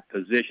at that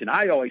position.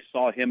 I always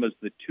saw him as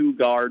the 2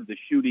 guard, the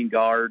shooting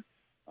guard,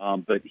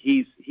 but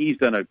he's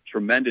done a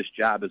tremendous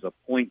job as a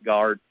point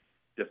guard.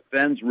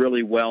 Defends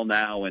really well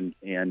now, and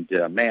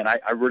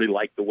I really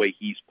like the way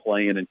he's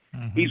playing, and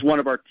he's one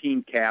of our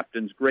team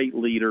captains, great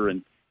leader,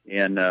 and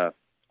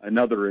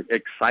another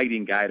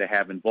exciting guy to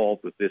have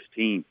involved with this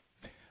team.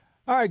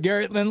 All right,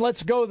 Gary, then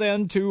let's go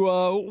then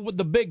to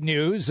the big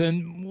news,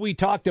 and we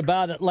talked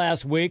about it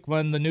last week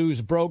when the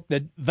news broke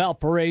that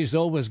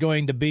Valparaiso was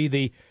going to be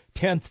the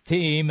 10th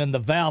team in the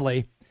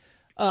Valley.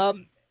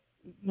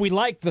 We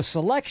like the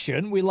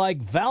selection, we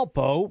like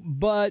Valpo,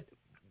 but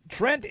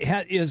Trent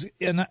is,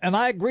 and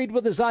I agreed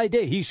with his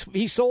idea.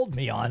 He sold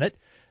me on it,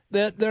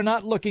 that they're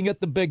not looking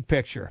at the big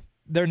picture.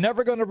 They're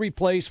never going to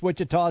replace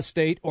Wichita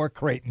State or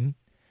Creighton,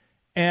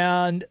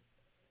 and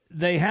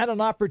they had an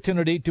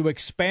opportunity to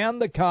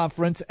expand the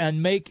conference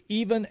and make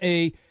even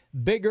a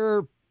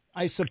bigger,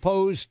 I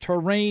suppose,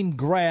 terrain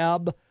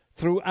grab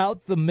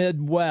throughout the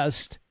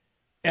Midwest,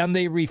 and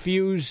they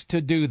refused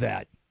to do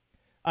that.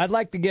 I'd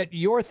like to get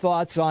your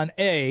thoughts on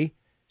A,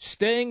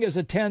 staying as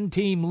a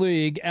 10-team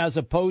league as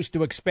opposed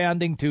to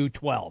expanding to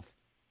 12.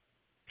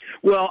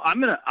 Well,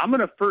 I'm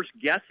gonna first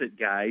guess it,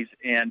 guys,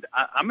 and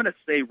I'm gonna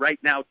say right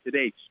now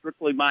today,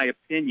 strictly my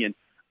opinion,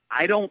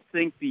 I don't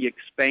think the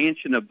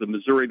expansion of the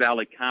Missouri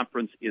Valley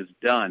Conference is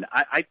done.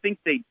 I think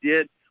they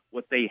did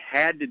what they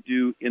had to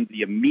do in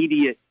the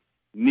immediate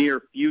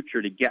near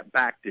future to get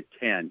back to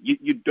 10.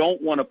 You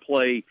don't want to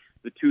play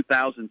the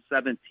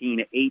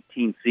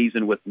 2017-18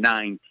 season with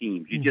 9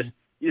 teams. You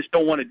just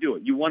don't want to do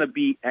it. You want to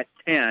be at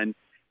 10,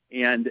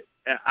 and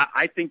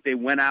I think they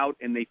went out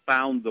and they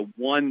found the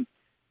one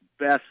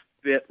best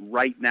fit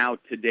right now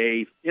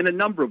today in a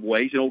number of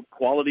ways.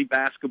 Quality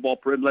basketball.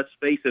 Let's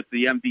face it,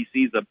 the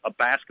MVC is a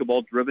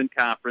basketball-driven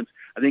conference.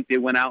 I think they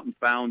went out and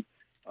found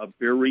a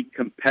very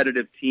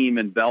competitive team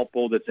in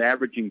Valpo that's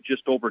averaging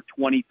just over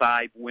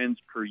 25 wins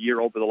per year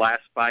over the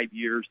last 5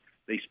 years.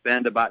 They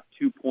spend about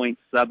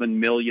 $2.7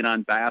 million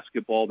on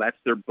basketball. That's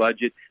their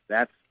budget.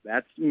 That's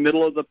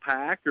middle of the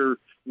pack or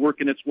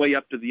working its way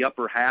up to the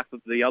upper half of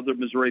the other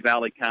Missouri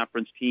Valley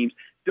Conference teams.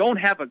 Don't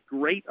have a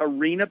great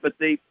arena, but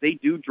they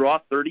do draw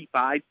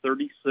 35,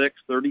 36,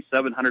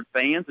 3,700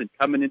 fans, and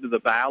coming into the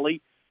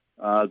Valley,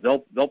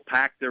 they'll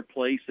pack their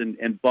place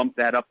and bump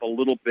that up a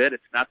little bit.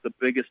 It's not the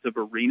biggest of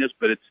arenas,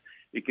 but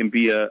it can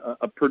be a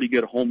pretty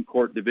good home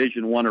court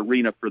Division I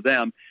arena for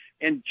them.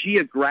 And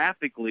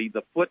geographically,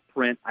 the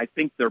footprint, I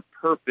think they're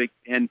perfect,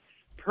 and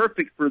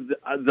perfect for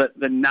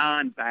the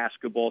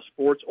non-basketball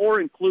sports,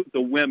 or include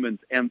the women's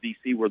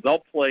MVC, where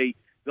they'll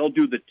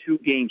do the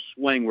 2-game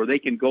swing where they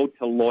can go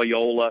to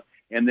Loyola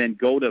and then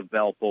go to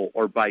Valpo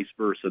or vice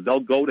versa. They'll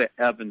go to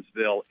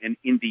Evansville and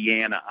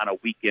Indiana on a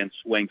weekend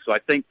swing. So I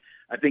think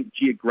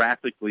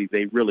geographically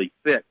they really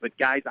fit. But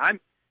guys, I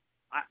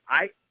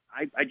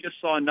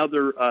just saw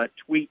another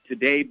tweet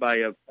today by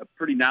a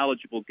pretty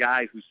knowledgeable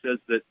guy who says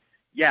that,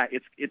 yeah,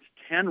 it's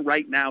 10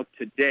 right now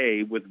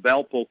today with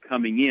Valpo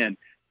coming in,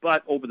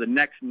 but over the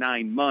next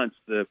 9 months,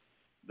 the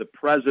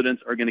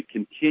presidents are going to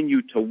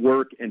continue to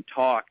work and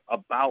talk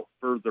about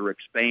further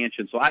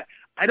expansion. So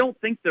I don't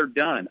think they're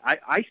done.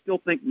 I still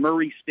think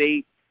Murray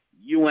State,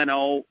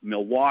 UNO,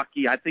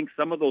 Milwaukee, I think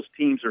some of those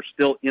teams are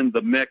still in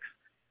the mix.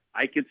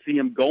 I could see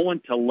them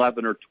going to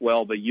 11 or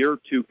 12 a year or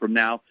two from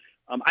now.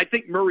 I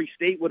think Murray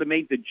State would have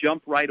made the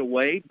jump right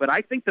away, but I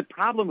think the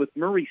problem with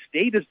Murray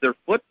State is their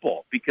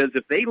football, because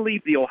if they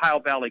leave the Ohio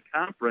Valley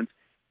Conference,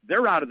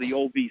 they're out of the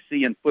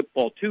OVC in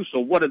football too. So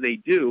what do?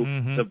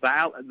 Mm-hmm.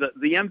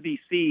 The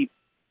MVC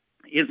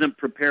isn't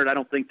prepared, I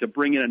don't think, to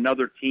bring in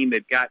another team. They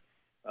got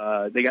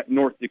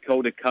North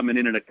Dakota coming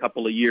in a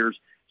couple of years.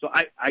 So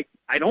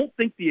I don't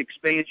think the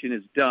expansion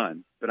is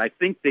done, but I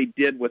think they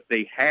did what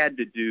they had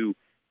to do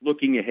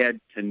looking ahead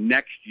to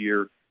next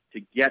year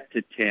to get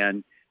to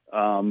 10.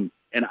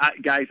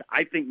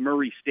 I think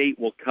Murray State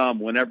will come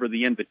whenever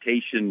the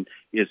invitation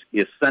is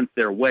sent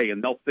their way,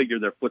 and they'll figure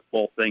their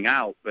football thing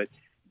out. But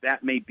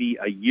that may be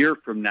a year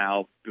from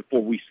now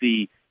before we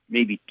see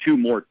maybe 2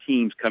 more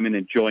teams come in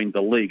and join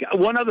the league.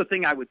 One other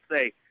thing I would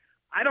say,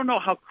 I don't know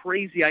how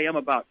crazy I am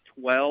about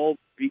 12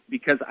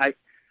 because I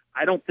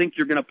don't think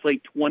you're going to play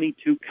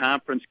 22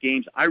 conference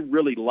games. I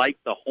really like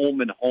the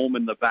home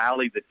in the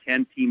Valley, the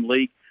 10-team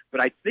league. But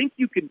I think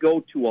you could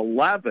go to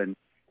 11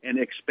 and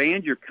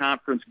expand your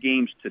conference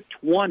games to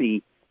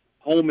 20,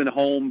 home and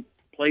home,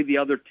 play the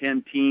other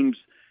 10 teams,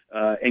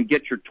 and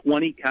get your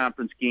 20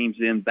 conference games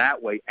in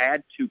that way,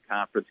 add 2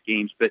 conference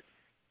games. But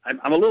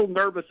I'm a little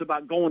nervous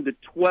about going to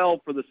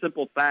 12 for the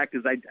simple fact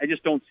is I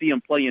just don't see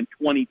them playing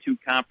 22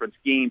 conference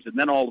games, and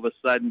then all of a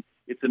sudden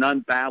it's an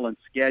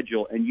unbalanced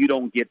schedule, and you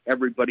don't get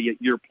everybody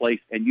at your place,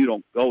 and you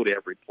don't go to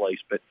every place.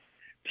 But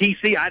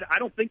TC, I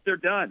don't think they're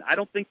done. I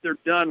don't think they're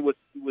done with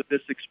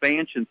this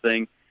expansion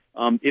thing.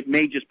 It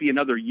may just be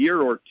another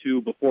year or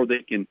 2 before they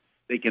can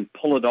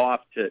pull it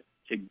off to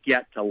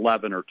get to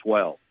 11 or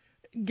 12.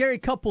 Gary,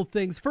 couple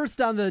things. First,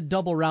 on the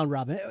double round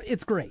robin,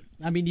 it's great.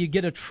 I mean, you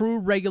get a true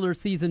regular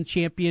season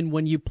champion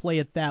when you play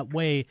it that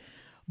way.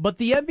 But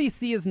the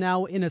NBC is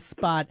now in a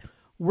spot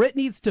where it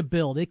needs to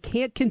build. It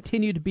can't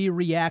continue to be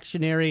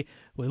reactionary.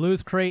 We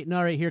lose Creighton,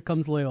 all right, here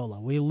comes Loyola.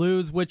 We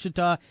lose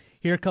Wichita,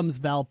 here comes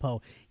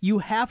Valpo. You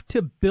have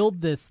to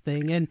build this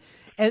thing,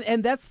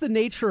 and that's the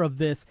nature of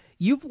this.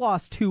 You've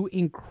lost two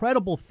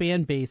incredible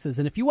fan bases,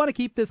 and if you want to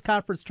keep this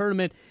conference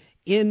tournament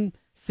in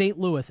St.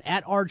 Louis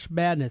at Arch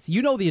Madness,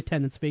 you know the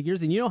attendance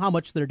figures, and you know how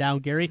much they're down,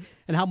 Gary,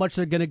 and how much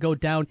they're going to go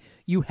down.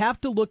 You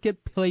have to look at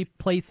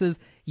places,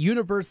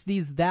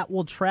 universities that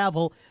will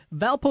travel.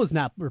 Valpo's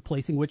not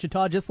replacing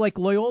Wichita, just like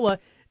Loyola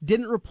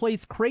didn't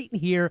replace Creighton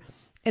here,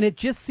 and it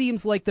just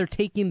seems like they're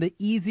taking the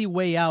easy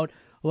way out.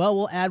 Well,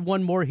 we'll add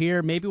one more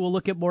here. Maybe we'll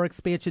look at more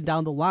expansion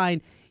down the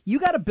line. You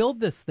got to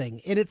build this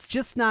thing, and it's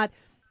just not.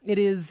 It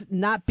is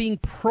not being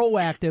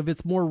proactive.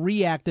 It's more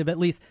reactive. At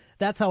least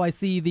that's how I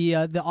see the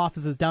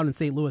offices down in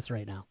St. Louis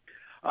right now.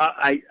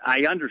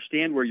 I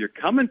understand where you're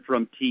coming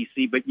from,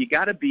 TC, but you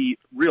got to be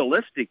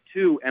realistic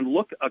too and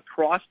look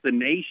across the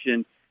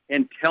nation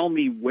and tell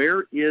me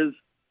where is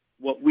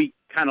what we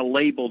kind of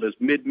labeled as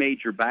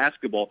mid-major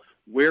basketball.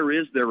 Where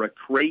is there a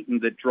Creighton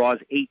that draws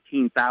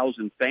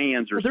 18,000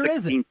 fans or there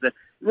 16? Isn't.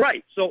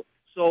 Right. So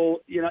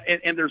you know,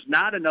 and there's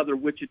not another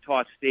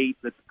Wichita State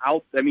that's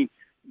out. I mean,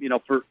 you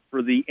know,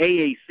 for the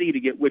AAC to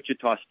get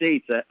Wichita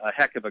State's a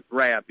heck of a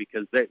grab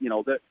because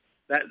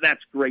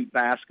that's great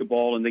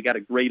basketball and they got a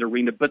great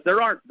arena. But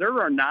there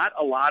are not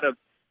a lot of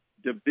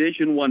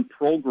Division I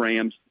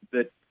programs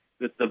that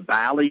the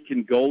Valley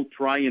can go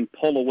try and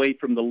pull away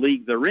from the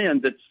league they're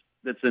in.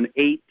 That's an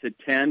 8 to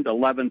 10 to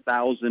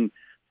 11,000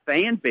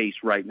 fan base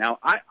right now.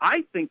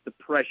 I think the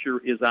pressure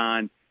is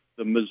on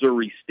the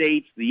Missouri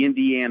States, the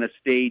Indiana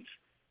States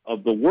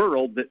of the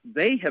world, that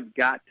they have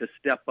got to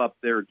step up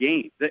their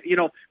game. That, you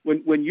know,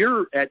 when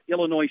you're at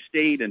Illinois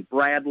State and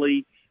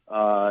Bradley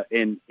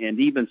and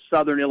even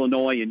Southern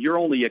Illinois, and you're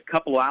only a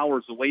couple of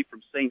hours away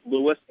from St.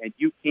 Louis, and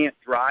you can't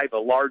drive a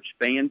large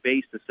fan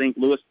base to St.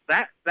 Louis,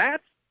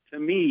 that's to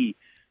me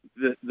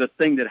the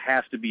thing that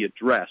has to be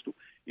addressed.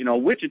 You know,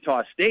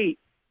 Wichita State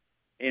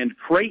and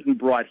Creighton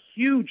brought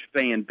huge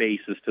fan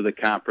bases to the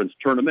conference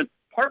tournament,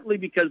 partly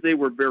because they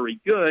were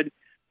very good,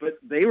 but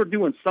they were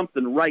doing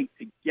something right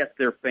to get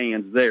their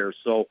fans there.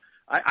 So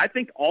I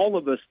think all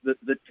of us,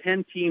 the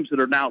 10 teams that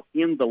are now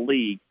in the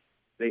league,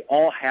 they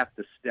all have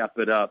to step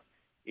it up.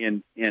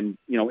 And you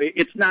know,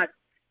 it's not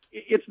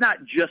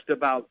just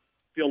about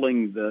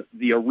filling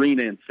the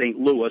arena in St.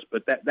 Louis,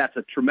 but that's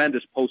a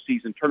tremendous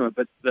postseason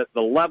tournament. But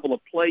the level of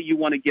play, you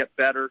want to get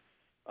better.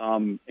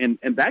 And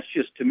that's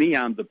just, to me,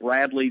 on the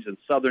Bradleys and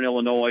Southern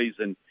Illinois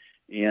and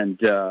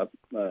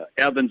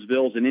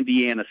Evansvilles and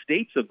Indiana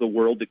States of the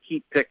world to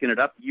keep picking it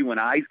up.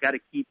 UNI's got to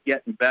keep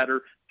getting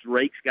better.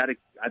 Drake's got to,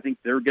 I think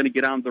they're going to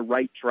get on the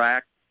right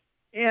track.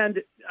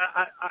 And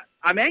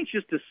I'm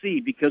anxious to see,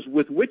 because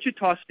with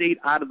Wichita State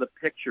out of the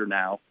picture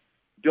now,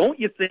 don't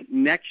you think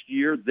next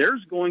year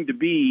there's going to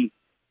be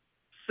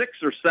 6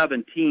 or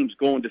 7 teams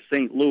going to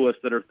St. Louis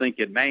that are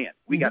thinking, man,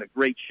 we got a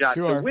great shot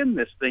to win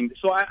this thing.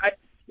 So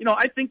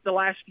I think the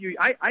last few,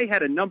 I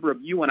had a number of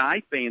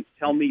UNI fans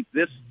tell me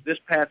this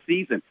past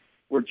season,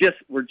 we're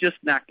just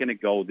not going to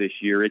go this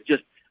year.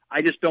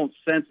 I just don't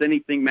sense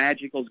anything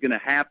magical is going to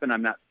happen.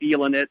 I'm not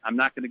feeling it. I'm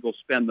not going to go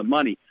spend the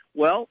money.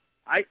 Well,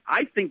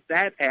 I think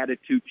that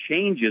attitude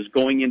changes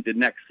going into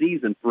next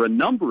season for a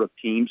number of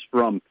teams,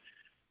 from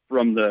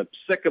the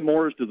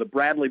Sycamores to the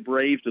Bradley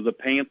Braves to the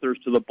Panthers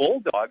to the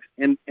Bulldogs,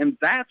 and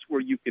that's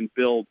where you can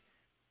build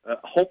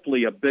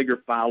hopefully a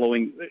bigger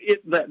following.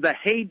 The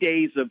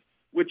heydays of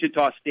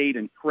Wichita State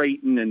and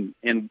Creighton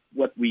and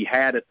what we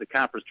had at the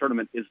conference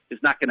tournament is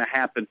not going to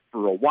happen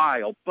for a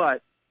while,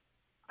 but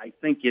I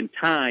think in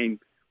time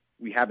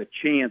we have a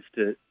chance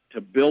to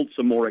build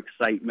some more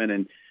excitement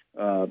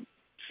and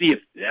see if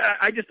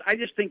I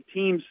just think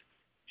teams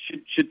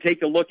should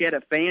take a look at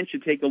it. Fans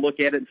should take a look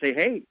at it and say,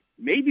 hey,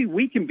 maybe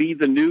we can be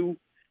the new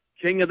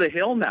king of the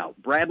hill now.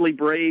 Bradley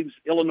Braves,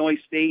 Illinois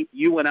State,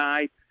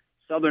 UNI,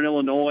 Southern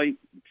Illinois,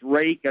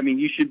 Drake. I mean,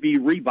 you should be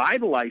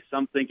revitalized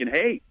some, thinking,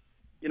 hey,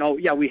 you know,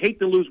 yeah, we hate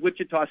to lose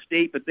Wichita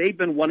State, but they've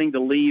been wanting to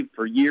leave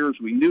for years.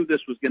 We knew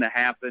this was going to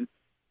happen.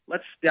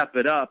 Let's step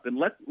it up and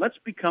let's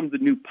become the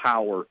new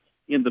power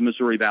in the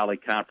Missouri Valley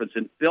Conference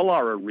and fill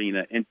our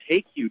arena and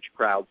take huge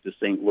crowds to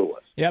St. Louis.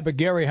 Yeah, but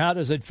Gary, how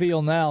does it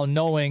feel now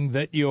knowing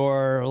that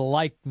you're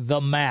like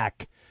the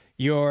MAC?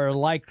 You're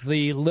like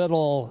the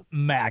little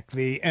MAC,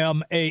 the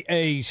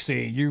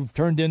MAAC. You've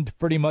turned into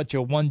pretty much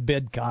a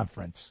one-bid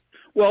conference.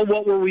 Well,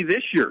 what were we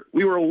this year?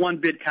 We were a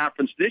one-bid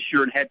conference this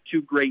year and had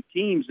two great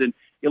teams in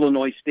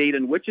Illinois State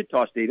and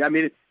Wichita State. I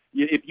mean,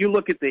 if you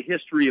look at the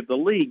history of the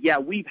league, yeah,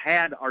 we've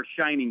had our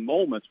shining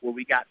moments where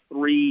we got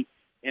 3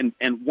 and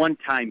one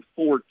time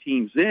 4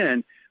 teams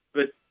in.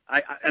 But,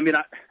 I mean,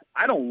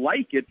 I don't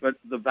like it, but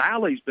the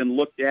Valley's been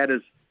looked at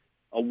as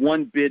a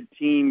one-bid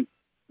team,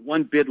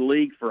 one-bid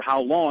league for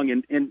how long?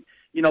 And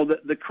you know,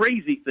 the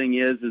crazy thing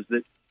is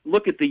that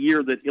look at the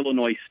year that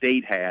Illinois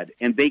State had,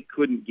 and they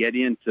couldn't get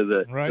into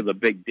the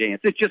big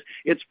dance.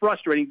 It's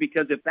frustrating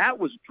because if that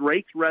was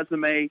Drake's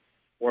resume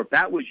or if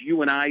that was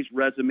you and I's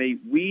resume,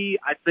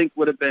 I think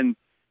would have been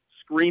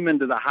screaming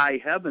to the high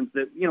heavens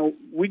that,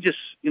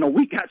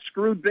 we got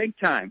screwed big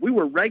time. We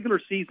were regular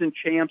season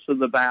champs of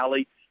the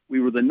Valley. We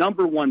were the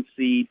number 1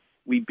 seed.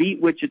 We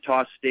beat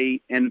Wichita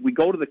State, and we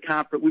go to the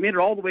conference. We made it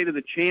all the way to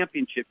the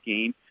championship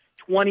game,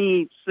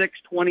 26,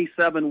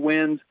 27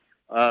 wins,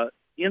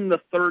 in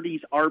the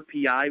 30s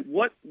RPI.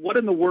 What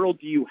in the world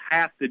do you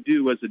have to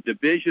do as a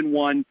Division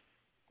I,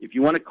 if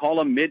you want to call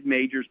them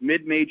mid-major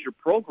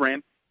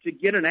program, to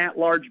get an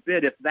at-large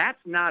bid? If that's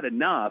not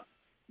enough,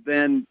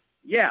 then,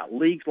 yeah,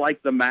 leagues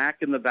like the MAC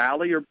and the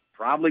Valley are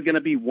probably going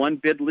to be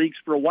one-bid leagues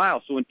for a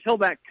while. So until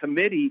that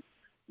committee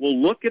will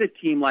look at a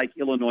team like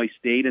Illinois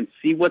State and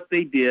see what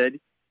they did,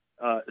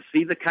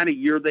 see the kind of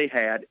year they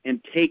had,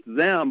 and take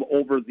them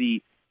over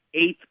the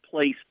 8th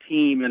place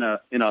team in a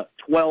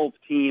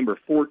 12-team or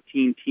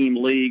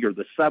 14-team league, or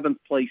the 7th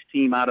place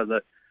team out of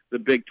the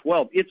Big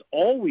 12, it's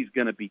always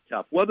going to be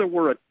tough. Whether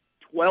we're a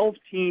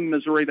 12-team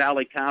Missouri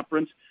Valley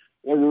Conference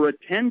or we're a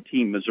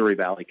 10-team Missouri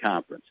Valley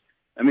Conference,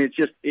 I mean,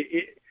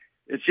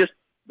 it's just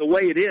the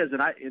way it is,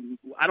 and I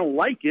don't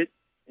like it.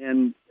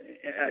 And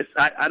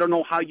I don't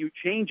know how you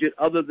change it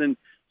other than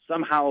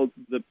somehow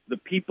the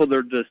people that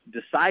are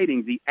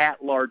deciding the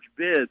at-large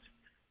bids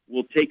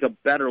will take a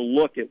better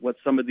look at what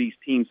some of these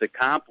teams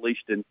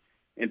accomplished and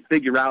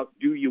figure out,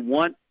 do you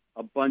want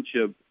a bunch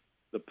of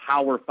the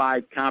Power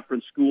 5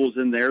 conference schools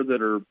in there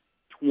that are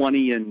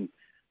 20-14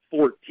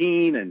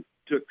 and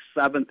took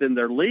 7th in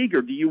their league,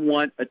 or do you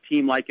want a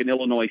team like an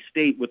Illinois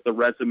State with the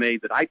resume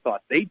that I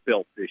thought they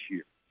built this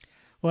year?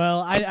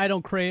 Well, I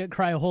don't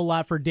cry a whole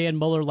lot for Dan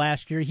Muller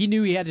last year. He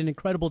knew he had an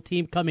incredible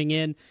team coming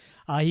in.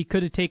 He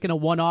could have taken a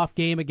one-off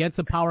game against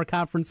a power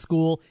conference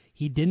school.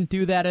 He didn't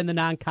do that in the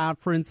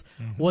non-conference.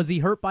 Mm-hmm. Was he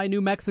hurt by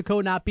New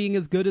Mexico not being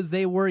as good as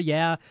they were?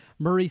 Yeah.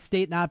 Murray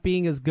State not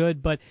being as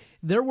good. But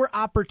there were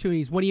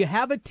opportunities. When you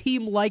have a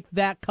team like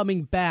that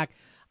coming back,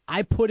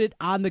 I put it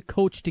on the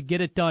coach to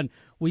get it done.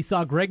 We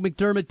saw Greg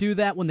McDermott do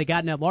that when they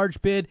got in that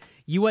large bid.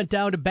 You went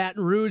down to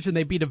Baton Rouge, and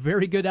they beat a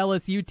very good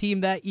LSU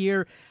team that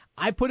year.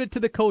 I put it to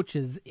the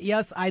coaches.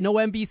 Yes, I know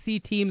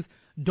NBC teams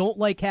don't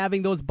like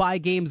having those bye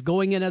games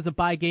going in as a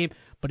bye game,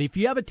 but if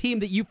you have a team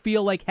that you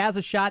feel like has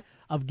a shot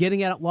of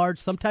getting at large,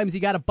 sometimes you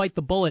got to bite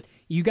the bullet.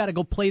 You got to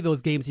go play those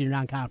games in your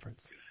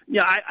non-conference.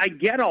 Yeah, I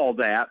get all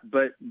that,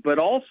 but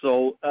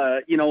also,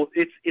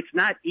 it's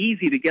not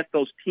easy to get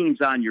those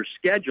teams on your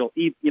schedule,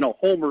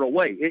 home or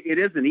away. It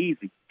isn't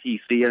easy,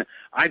 TC. And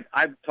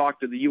I've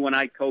talked to the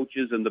UNI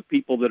coaches and the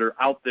people that are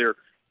out there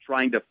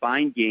trying to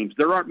find games.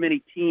 There aren't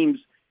many teams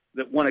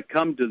that want to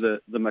come to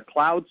the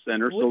McLeod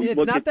Center. So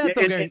it's not that,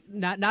 okay.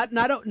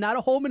 Not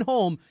a home and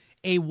home,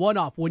 a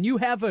one-off. When you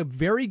have a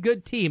very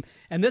good team,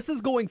 and this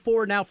is going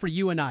forward now for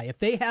UNI, if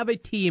they have a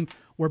team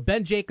where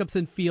Ben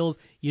Jacobson feels,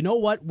 you know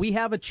what, we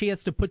have a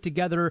chance to put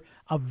together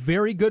a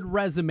very good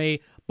resume,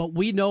 but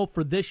we know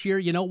for this year,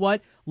 you know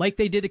what, like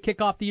they did to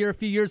kick off the year a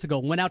few years ago,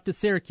 went out to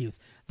Syracuse.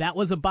 That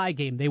was a bye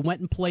game. They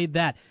went and played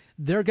that.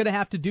 They're going to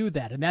have to do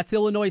that, and that's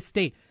Illinois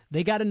State.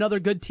 They got another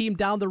good team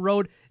down the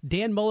road.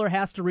 Dan Muller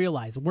has to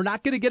realize we're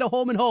not going to get a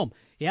home and home.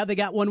 Yeah, they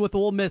got one with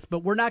Ole Miss,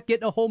 but we're not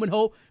getting a home and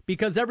home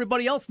because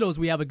everybody else knows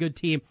we have a good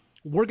team.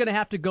 We're going to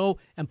have to go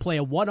and play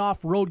a one-off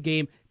road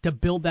game to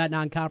build that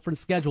non-conference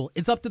schedule.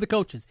 It's up to the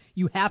coaches.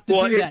 You have to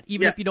do that,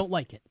 even if you don't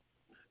like it.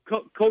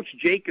 Coach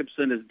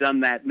Jacobson has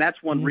done that, and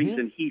that's one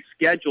reason he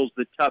schedules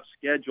the tough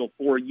schedule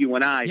for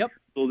UNI,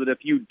 so that if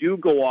you do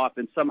go off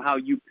and somehow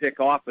you pick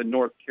off in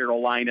North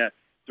Carolina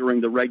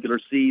during the regular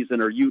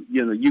season, or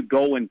you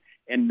go and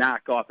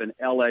knock off an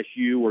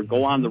LSU or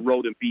go on the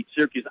road and beat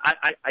Syracuse.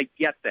 I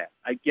get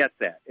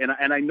that.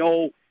 And I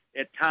know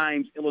at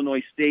times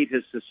Illinois State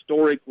has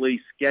historically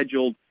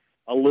scheduled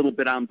a little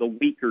bit on the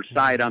weaker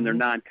side on their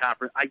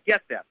non-conference. I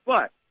get that.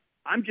 But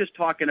I'm just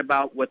talking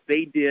about what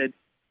they did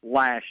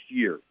last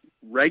year.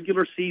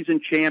 Regular season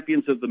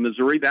champions of the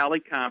Missouri Valley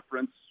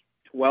Conference,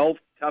 12th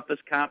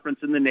toughest conference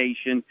in the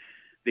nation.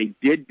 They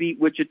did beat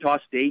Wichita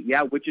State.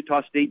 Yeah,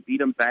 Wichita State beat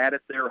them bad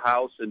at their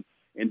house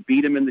and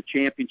beat them in the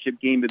championship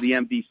game of the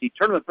MVC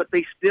tournament. But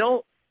they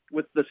still,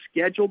 with the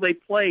schedule they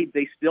played,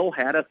 they still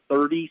had a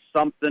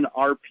 30-something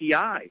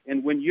RPI.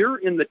 And when you're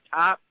in the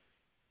top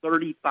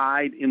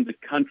 35 in the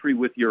country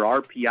with your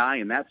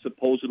RPI, and that's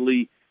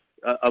supposedly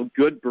a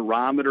good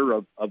barometer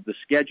of the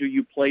schedule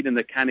you played and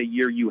the kind of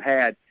year you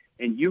had,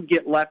 and you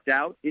get left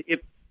out,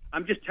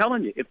 I'm just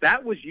telling you, if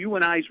that was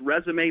UNI's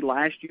resume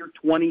last year,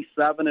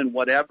 27 and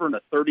whatever, and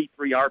a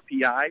 33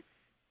 RPI,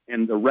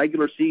 and the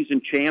regular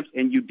season champs,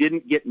 and you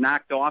didn't get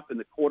knocked off in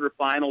the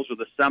quarterfinals or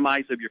the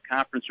semis of your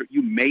conference, or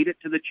you made it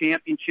to the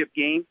championship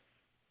game,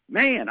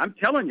 man, I'm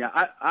telling you,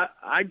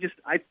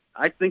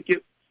 I think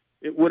it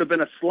would have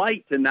been a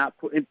slight to not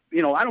put.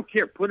 I don't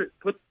care. Put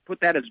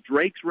that as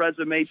Drake's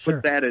resume. Sure.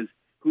 Put that as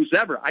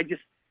whoever.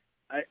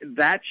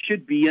 That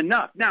should be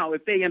enough. Now,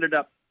 if they ended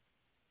up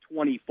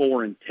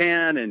 24-10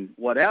 and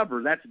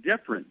whatever, that's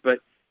different. But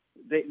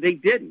They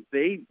didn't.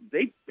 They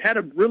had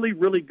a really,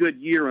 really good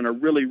year and a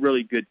really,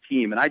 really good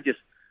team. And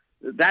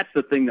that's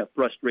the thing that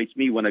frustrates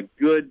me when a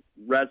good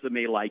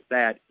resume like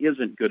that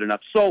isn't good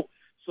enough. So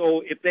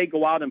if they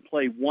go out and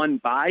play one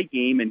bye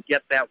game and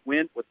get that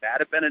win, would that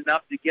have been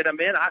enough to get them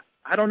in?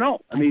 I don't know.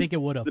 I mean, think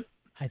it would have.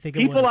 I think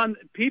people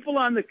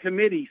on the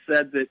committee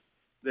said that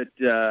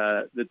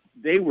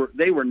they were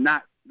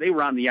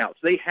on the outs.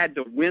 They had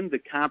to win the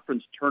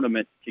conference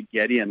tournament to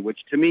get in, which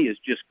to me is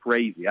just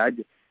crazy.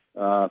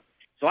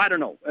 So I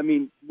don't know. I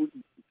mean,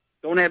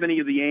 don't have any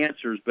of the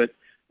answers, but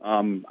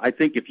I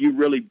think if you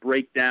really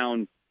break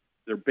down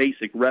their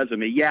basic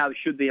resume,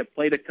 should they have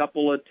played a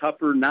couple of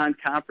tougher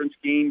non-conference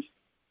games?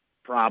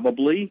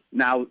 Probably.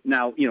 Now,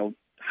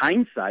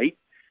 hindsight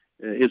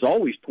is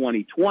always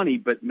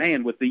 20/20, but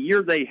man, with the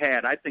year they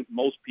had, I think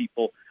most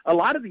people, a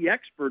lot of the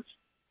experts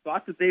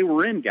thought that they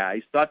were in,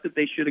 guys, thought that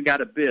they should have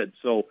got a bid.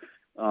 So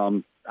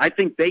I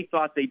think they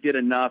thought they did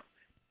enough.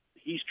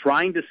 He's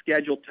trying to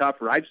schedule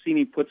tougher. I've seen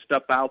him put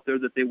stuff out there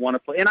that they want to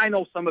play. And I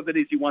know some of it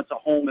is he wants a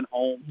home and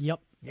home. Yep.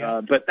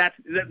 But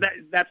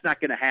that's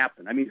not going to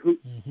happen. I mean,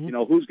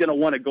 who's going to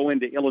want to go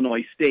into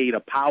Illinois State,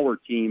 a power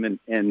team,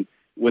 and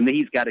when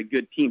he's got a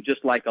good team,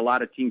 just like a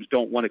lot of teams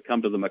don't want to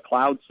come to the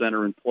McLeod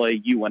Center and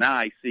play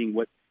UNI, seeing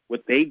what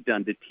they've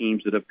done to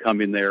teams that have come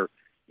in there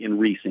in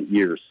recent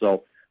years.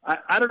 So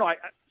I don't know.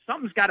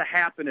 Something's got to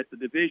happen at the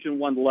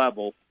Division I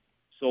level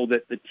so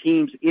that the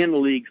teams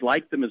in leagues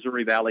like the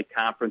Missouri Valley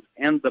Conference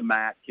and the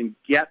MAC can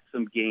get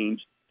some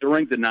games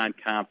during the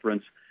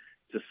non-conference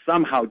to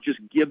somehow just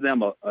give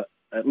them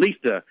at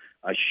least a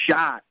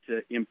shot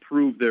to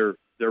improve their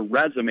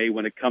resume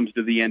when it comes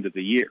to the end of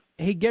the year.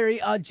 Hey,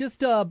 Gary,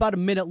 just about a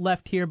minute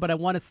left here, but I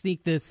want to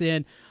sneak this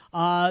in.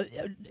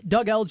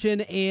 Doug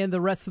Elgin and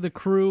the rest of the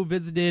crew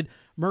visited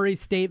Murray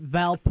State,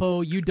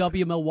 Valpo,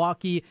 UW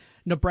Milwaukee,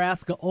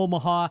 Nebraska,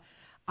 Omaha.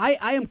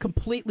 I am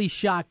completely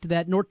shocked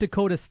that North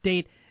Dakota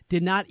State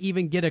did not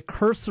even get a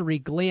cursory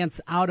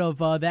glance out of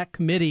that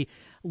committee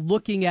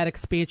looking at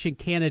expansion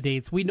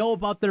candidates. We know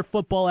about their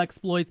football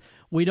exploits.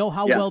 We know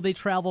how well they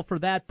travel for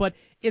that, but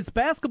it's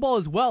basketball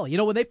as well. You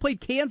know, when they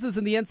played Kansas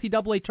in the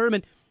NCAA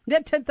tournament, they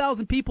had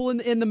 10,000 people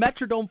in the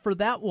Metrodome for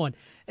that one.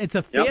 It's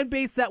a fan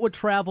base that would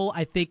travel.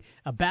 I think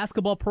a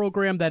basketball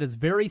program that is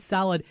very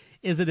solid.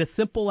 Is it as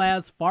simple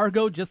as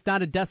Fargo, just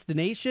not a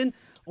destination?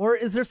 Or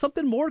is there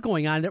something more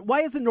going on?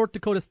 Why isn't North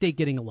Dakota State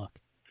getting a look?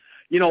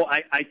 You know,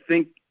 I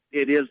think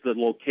it is the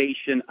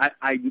location.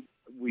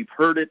 We've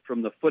heard it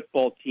from the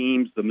football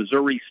teams, the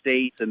Missouri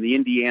States and the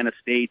Indiana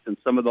States, and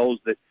some of those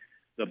that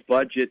the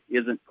budget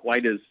isn't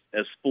quite as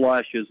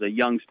flush as a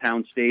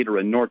Youngstown State or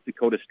a North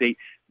Dakota State.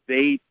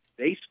 They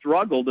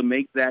struggle to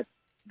make that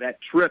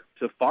trip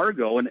to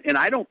Fargo, and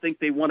I don't think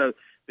they want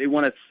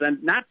to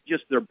send not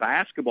just their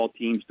basketball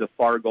teams to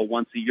Fargo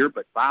once a year,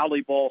 but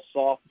volleyball,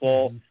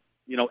 softball,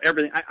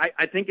 everything.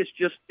 I think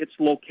it's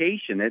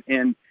location,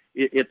 and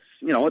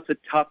it's a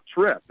tough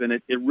trip, and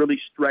it really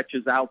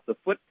stretches out the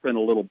footprint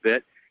a little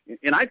bit.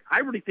 And I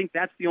really think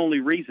that's the only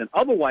reason.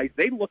 Otherwise,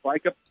 they look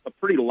like a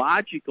pretty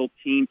logical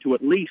team to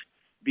at least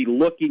be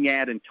looking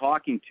at and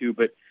talking to.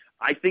 But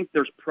I think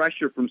there's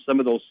pressure from some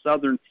of those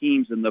southern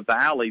teams in the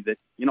Valley that,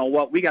 you know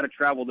what, we got to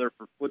travel there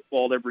for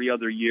football every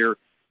other year.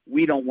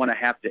 We don't want to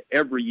have to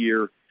every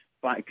year,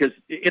 because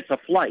it's a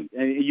flight,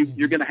 and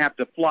you're going to have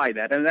to fly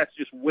that. And that's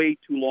just way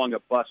too long a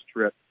bus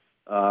trip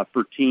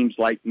for teams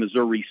like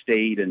Missouri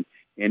State and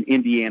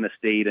Indiana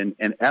State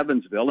and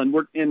Evansville.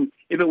 And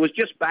if it was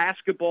just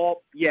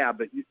basketball,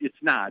 but it's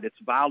not. It's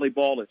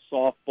volleyball, it's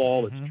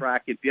softball, it's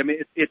track. I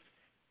mean,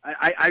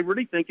 I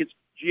really think it's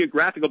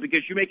geographical,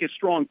 because you make a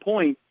strong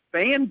point,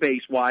 fan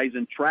base wise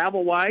and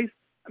travel wise.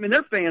 I mean,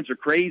 their fans are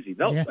crazy.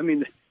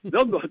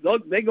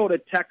 They go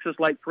to Texas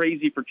like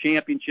crazy for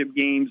championship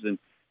games, and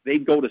they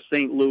go to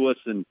St. Louis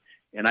and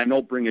I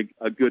know bring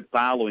a good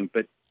following,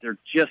 but they're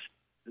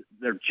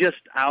just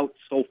out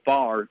so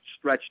far,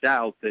 stretched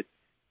out, that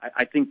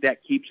I think that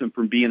keeps them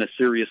from being a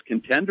serious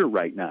contender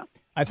right now.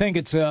 I think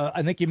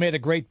I think you made a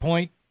great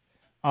point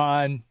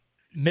on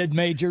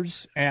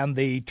mid-majors and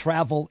the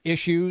travel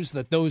issues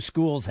that those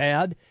schools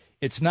had.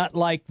 It's not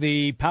like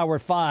the Power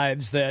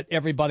Fives that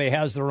everybody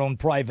has their own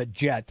private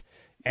jet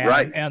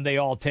and they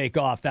all take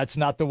off. That's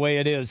not the way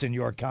it is in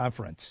your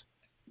conference.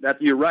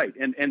 You're right.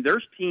 And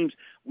there's teams,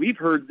 we've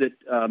heard that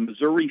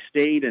Missouri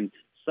State and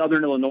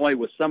Southern Illinois,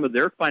 with some of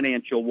their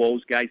financial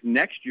woes, guys,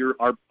 next year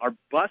are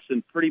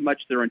bussing pretty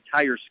much their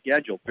entire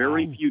schedule.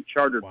 Very few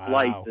chartered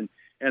flights,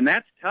 and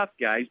that's tough,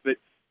 guys. But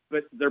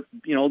their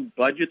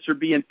budgets are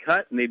being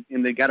cut,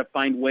 and they got to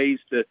find ways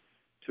to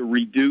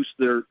reduce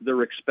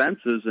their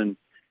expenses, and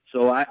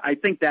so I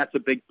think that's a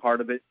big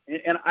part of it.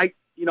 And I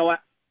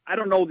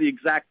don't know the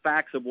exact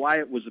facts of why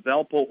it was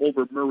Valpo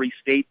over Murray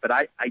State, but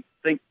I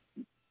think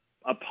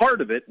a part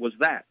of it was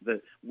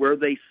where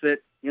they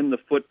sit in the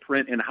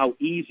footprint and how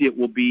easy it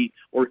will be,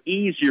 or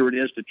easier it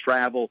is to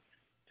travel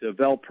to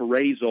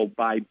Valparaiso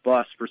by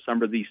bus for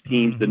some of these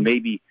teams than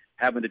maybe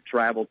having to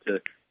travel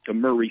to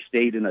Murray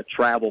State in a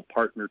travel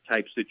partner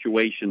type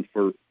situation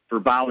for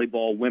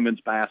volleyball,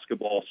 women's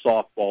basketball,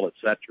 softball,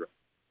 etc.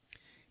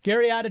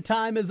 Gary, out of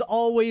time as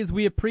always.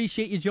 We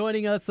appreciate you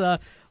joining us. A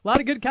lot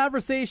of good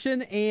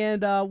conversation,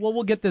 and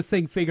we'll get this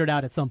thing figured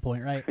out at some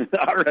point, right?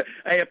 All right.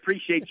 I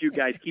appreciate you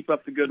guys. Keep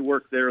up the good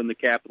work there in the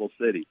capital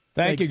city.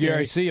 Thanks, you,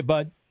 Gary. See you,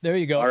 bud. There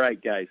you go. All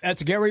right, guys.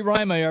 That's Gary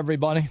Reimer,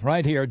 everybody,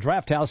 right here.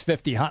 Draft House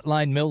 50,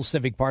 Hotline Mills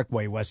Civic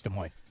Parkway, West Des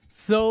Moines.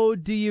 So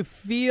do you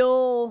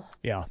feel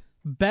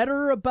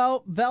better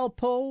about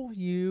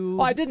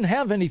Valpo? I didn't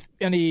have any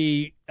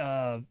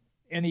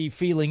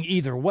feeling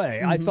either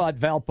way. I thought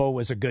Valpo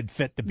was a good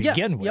fit to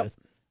begin with. Yep.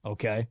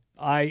 Okay.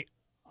 I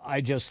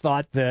just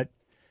thought that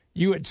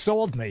you had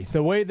sold me.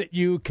 The way that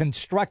you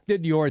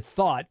constructed your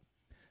thought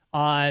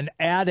on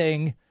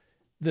adding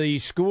the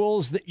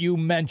schools that you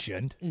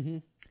mentioned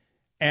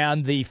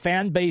and the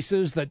fan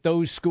bases that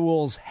those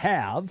schools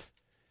have,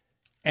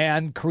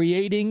 and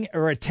creating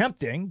or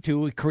attempting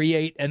to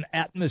create an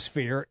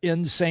atmosphere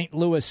in St.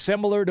 Louis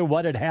similar to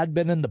what it had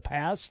been in the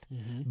past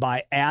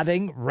by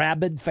adding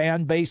rabid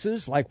fan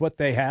bases like what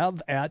they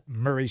have at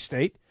Murray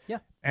State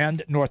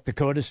and North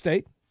Dakota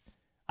State.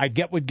 I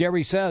get what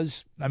Gary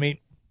says. I mean,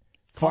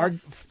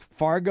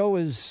 Fargo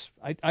is,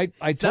 I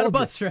it's told not a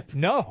bus trip.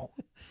 No,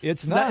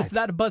 it's not. It's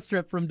not a bus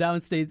trip from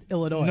downstate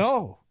Illinois.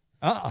 No.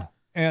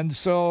 And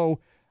so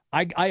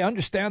I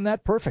understand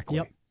that perfectly.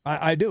 Yep.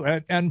 I do.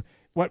 And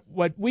what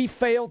we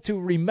fail to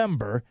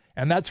remember,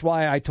 and that's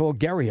why I told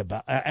Gary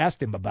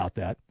asked him about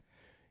that,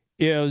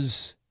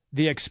 is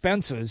the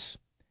expenses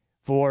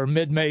for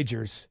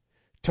mid-majors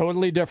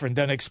totally different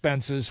than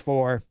expenses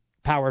for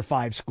Power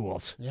 5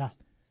 schools. Yeah.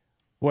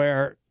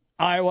 Where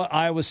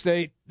Iowa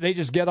State, they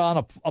just get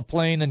on a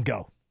plane and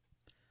go.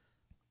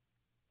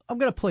 I'm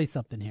going to play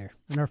something here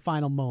in our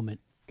final moment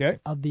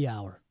of the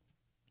hour.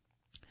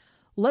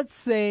 Let's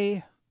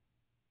say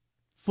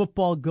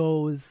football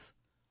goes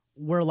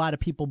where a lot of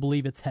people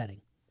believe it's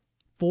heading.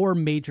 4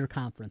 major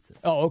conferences.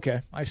 Oh,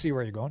 okay. I see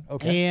where you're going.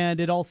 Okay. And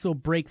it also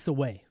breaks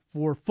away.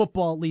 For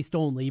football, at least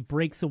only,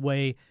 breaks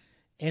away,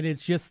 and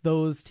it's just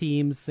those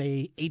teams,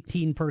 say,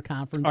 18 per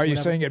conference. Are you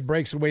saying it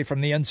breaks away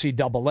from the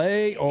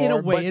NCAA? Or, in a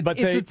way, it's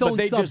its own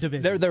just,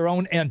 subdivision. they're their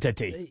own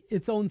entity.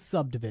 Its own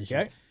subdivision.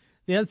 Okay.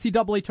 The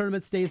NCAA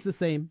tournament stays the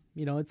same.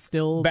 You know, it's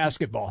still...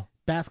 Basketball.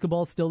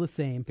 Basketball's still the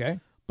same. Okay.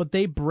 But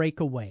they break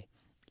away.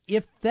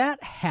 If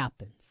that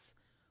happens,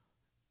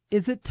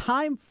 is it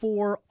time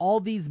for all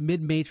these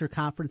mid-major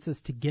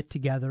conferences to get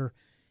together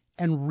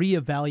and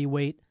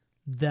reevaluate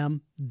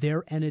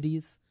their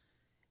entities?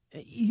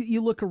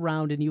 You look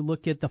around and you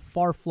look at the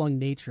far-flung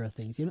nature of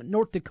things. You know,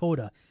 North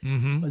Dakota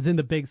was in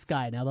the Big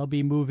Sky. Now they'll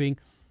be moving,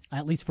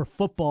 at least for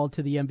football,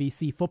 to the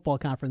MVC Football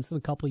Conference in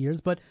a couple of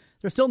years, but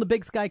they're still in the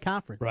Big Sky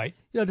Conference. Right.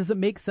 You know, does it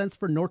make sense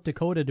for North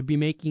Dakota to be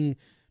making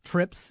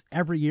trips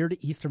every year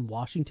to Eastern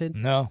Washington?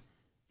 No.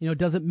 You know,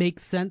 does it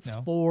make sense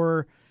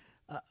for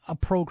a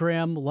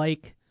program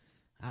like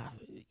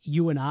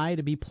you and I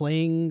to be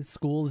playing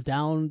schools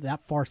down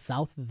that far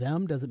south of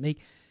them?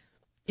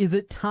 Is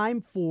it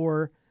time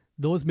for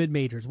those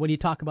mid-majors, when you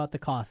talk about the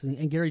costs,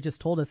 and Gary just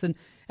told us, and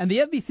the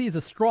MVC is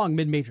a strong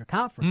mid-major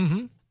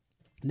conference.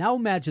 Now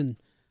imagine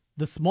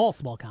the small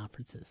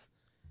conferences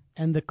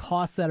and the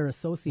costs that are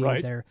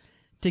associated there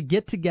to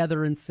get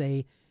together and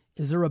say,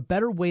 is there a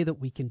better way that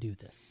we can do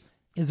this?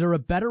 Is there a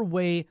better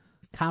way,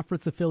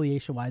 conference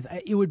affiliation-wise?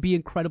 It would be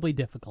incredibly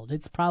difficult.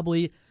 It's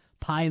probably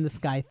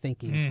pie-in-the-sky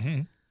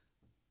thinking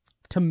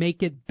to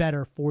make it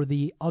better for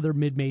the other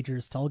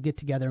mid-majors to all get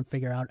together and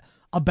figure out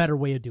a better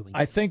way of doing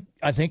it.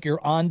 I think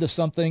you're on to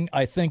something.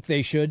 I think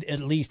they should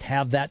at least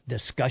have that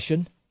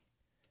discussion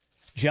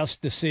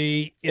just to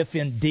see if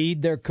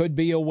indeed there could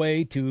be a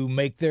way to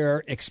make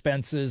their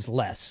expenses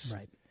less.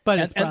 Right. But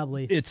it's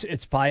probably...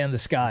 It's pie in the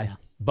sky. Yeah.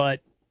 But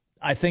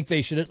I think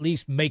they should at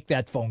least make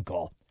that phone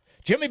call.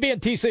 Jimmy B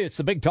and TC, it's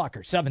the Big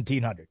Talker,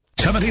 1700.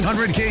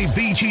 1700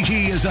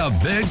 KBGG is the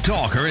Big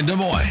Talker in Des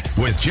Moines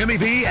with Jimmy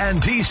B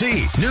and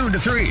TC. Noon to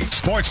 3.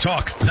 Sports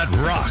talk that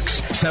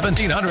rocks.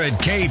 1700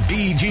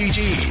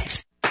 KBGG.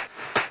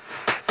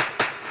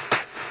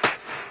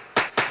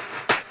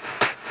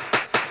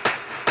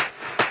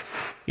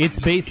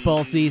 It's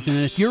baseball season,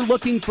 and if you're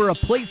looking for a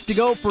place to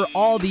go for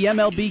all the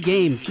MLB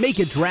games, make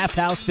it Draft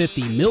House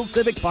 50, Mills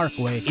Civic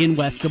Parkway in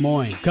West Des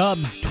Moines.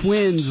 Cubs,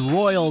 Twins,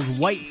 Royals,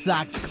 White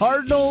Sox,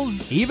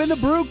 Cardinals, even the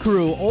Brew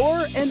Crew,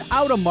 or an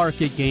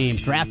out-of-market game.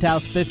 Draft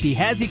House 50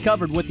 has you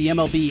covered with the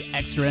MLB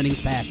Extra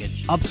Innings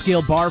package.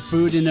 Upscale bar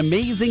food and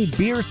amazing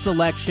beer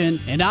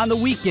selection, and on the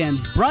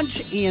weekends,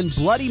 brunch and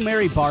Bloody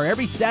Mary bar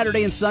every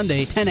Saturday and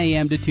Sunday, 10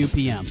 a.m. to 2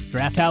 p.m.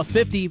 Draft House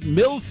 50,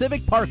 Mills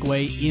Civic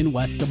Parkway in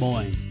West Des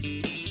Moines.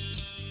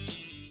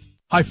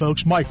 Hi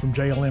folks, Mike from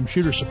JLM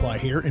Shooter Supply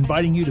here,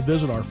 inviting you to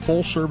visit our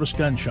full-service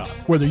gun shop.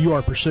 Whether you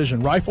are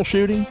precision rifle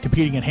shooting,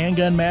 competing in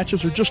handgun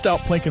matches, or just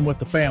out plinking with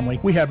the family,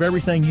 we have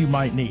everything you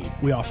might need.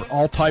 We offer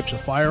all types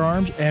of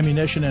firearms,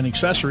 ammunition, and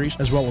accessories,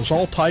 as well as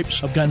all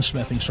types of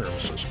gunsmithing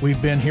services.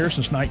 We've been here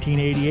since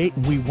 1988,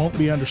 and we won't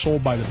be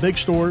undersold by the big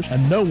stores,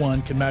 and no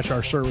one can match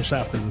our service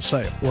after the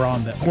sale. We're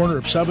on the corner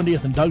of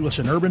 70th and Douglas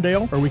in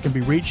Urbandale, or we can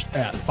be reached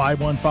at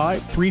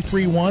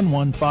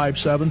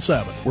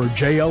 515-331-1577. We're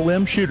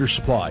JLM Shooter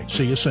Supply.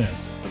 See you soon.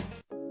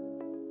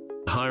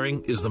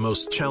 hiring is the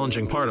most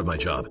challenging part of my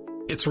job.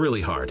 It's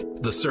really hard.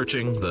 The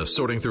searching, the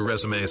sorting through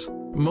resumes.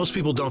 Most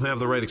people don't have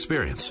the right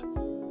experience.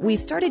 We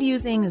started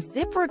using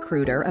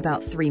ZipRecruiter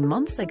about 3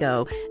 months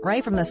ago.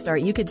 Right from the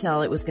start, you could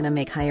tell it was going to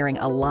make hiring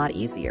a lot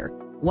easier.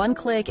 One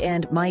click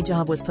and my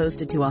job was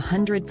posted to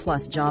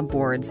 100+ job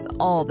boards,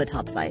 all the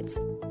top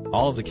sites.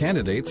 All of the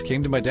candidates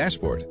came to my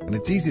dashboard, and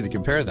it's easy to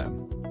compare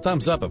them.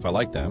 Thumbs up if I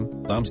liked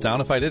them, thumbs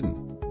down if I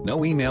didn't. No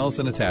emails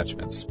and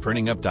attachments,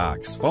 printing up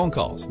docs, phone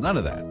calls, none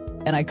of that.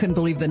 And I couldn't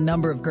believe the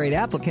number of great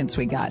applicants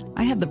we got.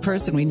 I had the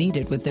person we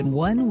needed within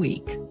 1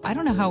 week. I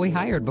don't know how we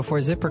hired before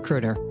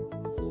ZipRecruiter.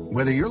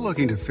 Whether you're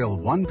looking to fill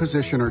one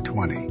position or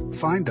 20,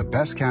 find the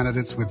best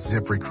candidates with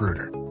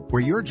ZipRecruiter,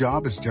 where your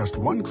job is just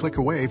one click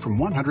away from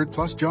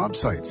 100+ job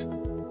sites.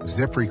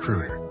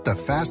 ZipRecruiter, the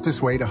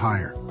fastest way to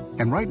hire.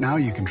 And right now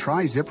you can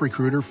try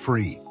ZipRecruiter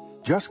free.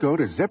 Just go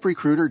to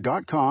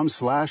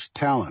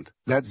ZipRecruiter.com/talent.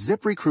 That's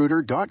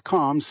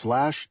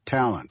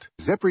ZipRecruiter.com/talent.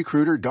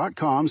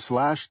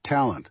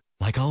 ZipRecruiter.com/talent.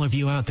 Like all of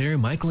you out there,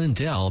 Mike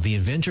Lindell, the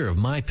inventor of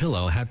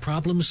MyPillow, had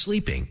problems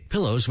sleeping.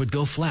 Pillows would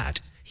go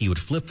flat. He would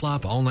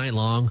flip-flop all night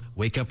long,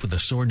 wake up with a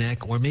sore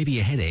neck or maybe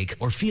a headache,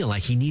 or feel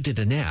like he needed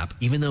a nap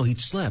even though he'd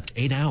slept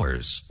 8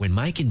 hours. When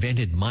Mike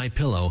invented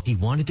MyPillow, he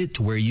wanted it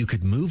to where you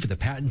could move the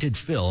patented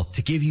fill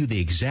to give you the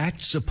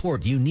exact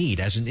support you need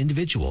as an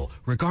individual,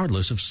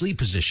 regardless of sleep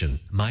position.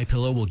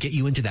 MyPillow will get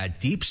you into that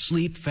deep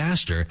sleep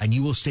faster, and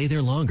you will stay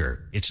there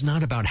longer. It's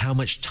not about how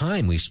much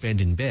time we spend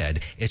in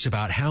bed. It's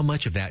about how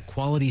much of that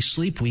quality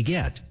sleep we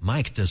get.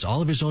 Mike does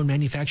all of his own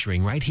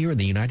manufacturing right here in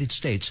the United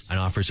States and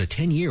offers a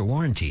 10-year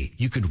warranty.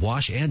 You could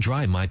wash and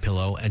dry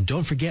MyPillow, and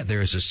don't forget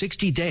there is a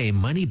 60-day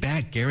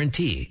money-back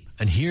guarantee.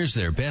 And here's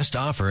their best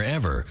offer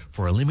ever.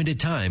 For a limited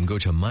time, go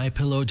to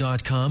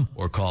MyPillow.com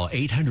or call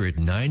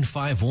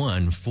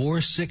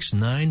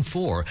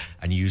 800-951-4694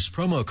 and use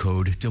promo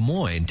code Des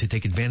Moines to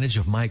take advantage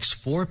of Mike's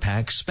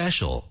 4-pack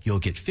special. You'll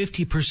get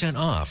 50%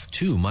 off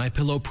 2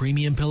 MyPillow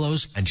premium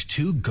pillows and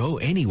 2 Go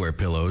Anywhere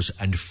pillows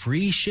and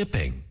free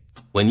shipping.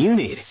 When you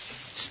need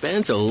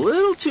spends a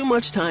little too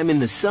much time in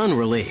the sun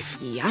relief.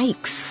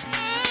 Yikes.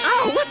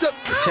 Ow, what the?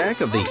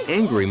 Attack of the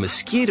angry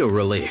mosquito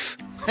relief.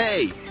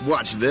 Hey,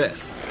 watch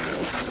this.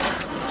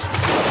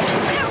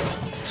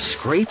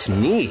 Scraped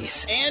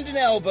knees. And an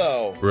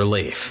elbow.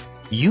 Relief.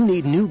 You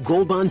need new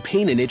Gold Bond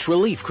Pain and Itch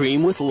Relief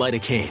Cream with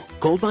lidocaine.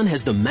 Gold Bond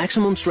has the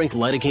maximum strength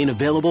lidocaine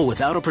available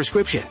without a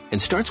prescription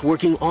and starts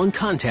working on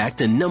contact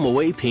to numb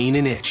away pain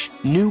and itch.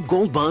 New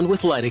Gold Bond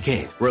with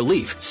lidocaine.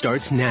 Relief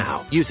starts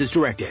now. Use as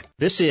directed.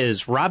 This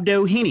is Rob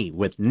Doheny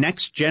with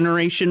Next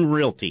Generation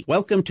Realty.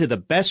 Welcome to the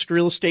best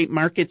real estate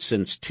market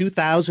since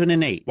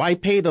 2008. Why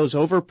pay those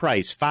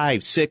overpriced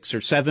 5, 6, or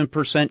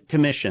 7%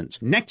 commissions?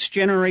 Next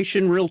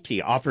Generation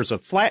Realty offers a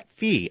flat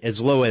fee as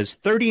low as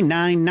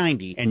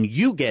 $39.90, and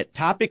you get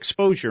top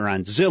exposure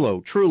on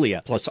Zillow,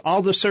 Trulia, plus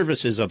all the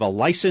services of a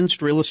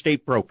licensed real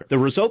estate broker. The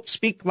results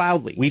speak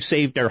loudly. We've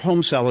saved our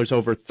home sellers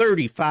over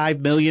 $35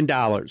 million.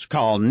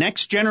 Call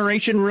Next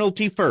Generation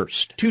Realty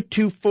first.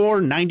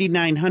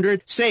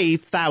 224-9900.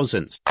 Save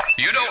thousands.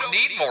 You don't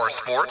need more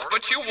sports,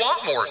 but you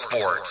want more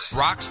sports.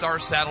 Rockstar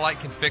Satellite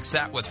can fix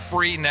that with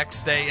free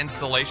next-day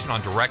installation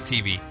on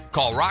DirecTV.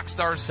 Call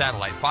Rockstar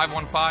Satellite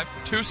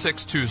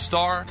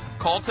 515-262-STAR.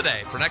 Call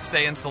today for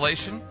next-day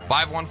installation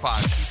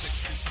 515-262.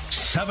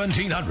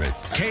 1700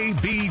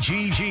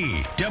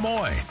 KBGG, Des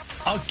Moines.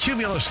 A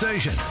Cumulus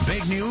station.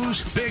 Big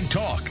news, big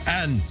talk,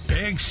 and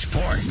big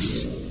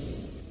sports.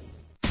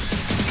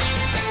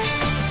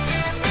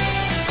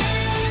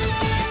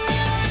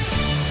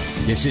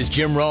 This is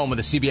Jim Rome with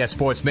the CBS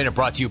Sports Minute,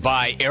 brought to you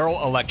by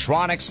Aero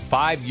Electronics,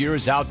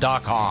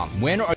 5yearsout.com. When are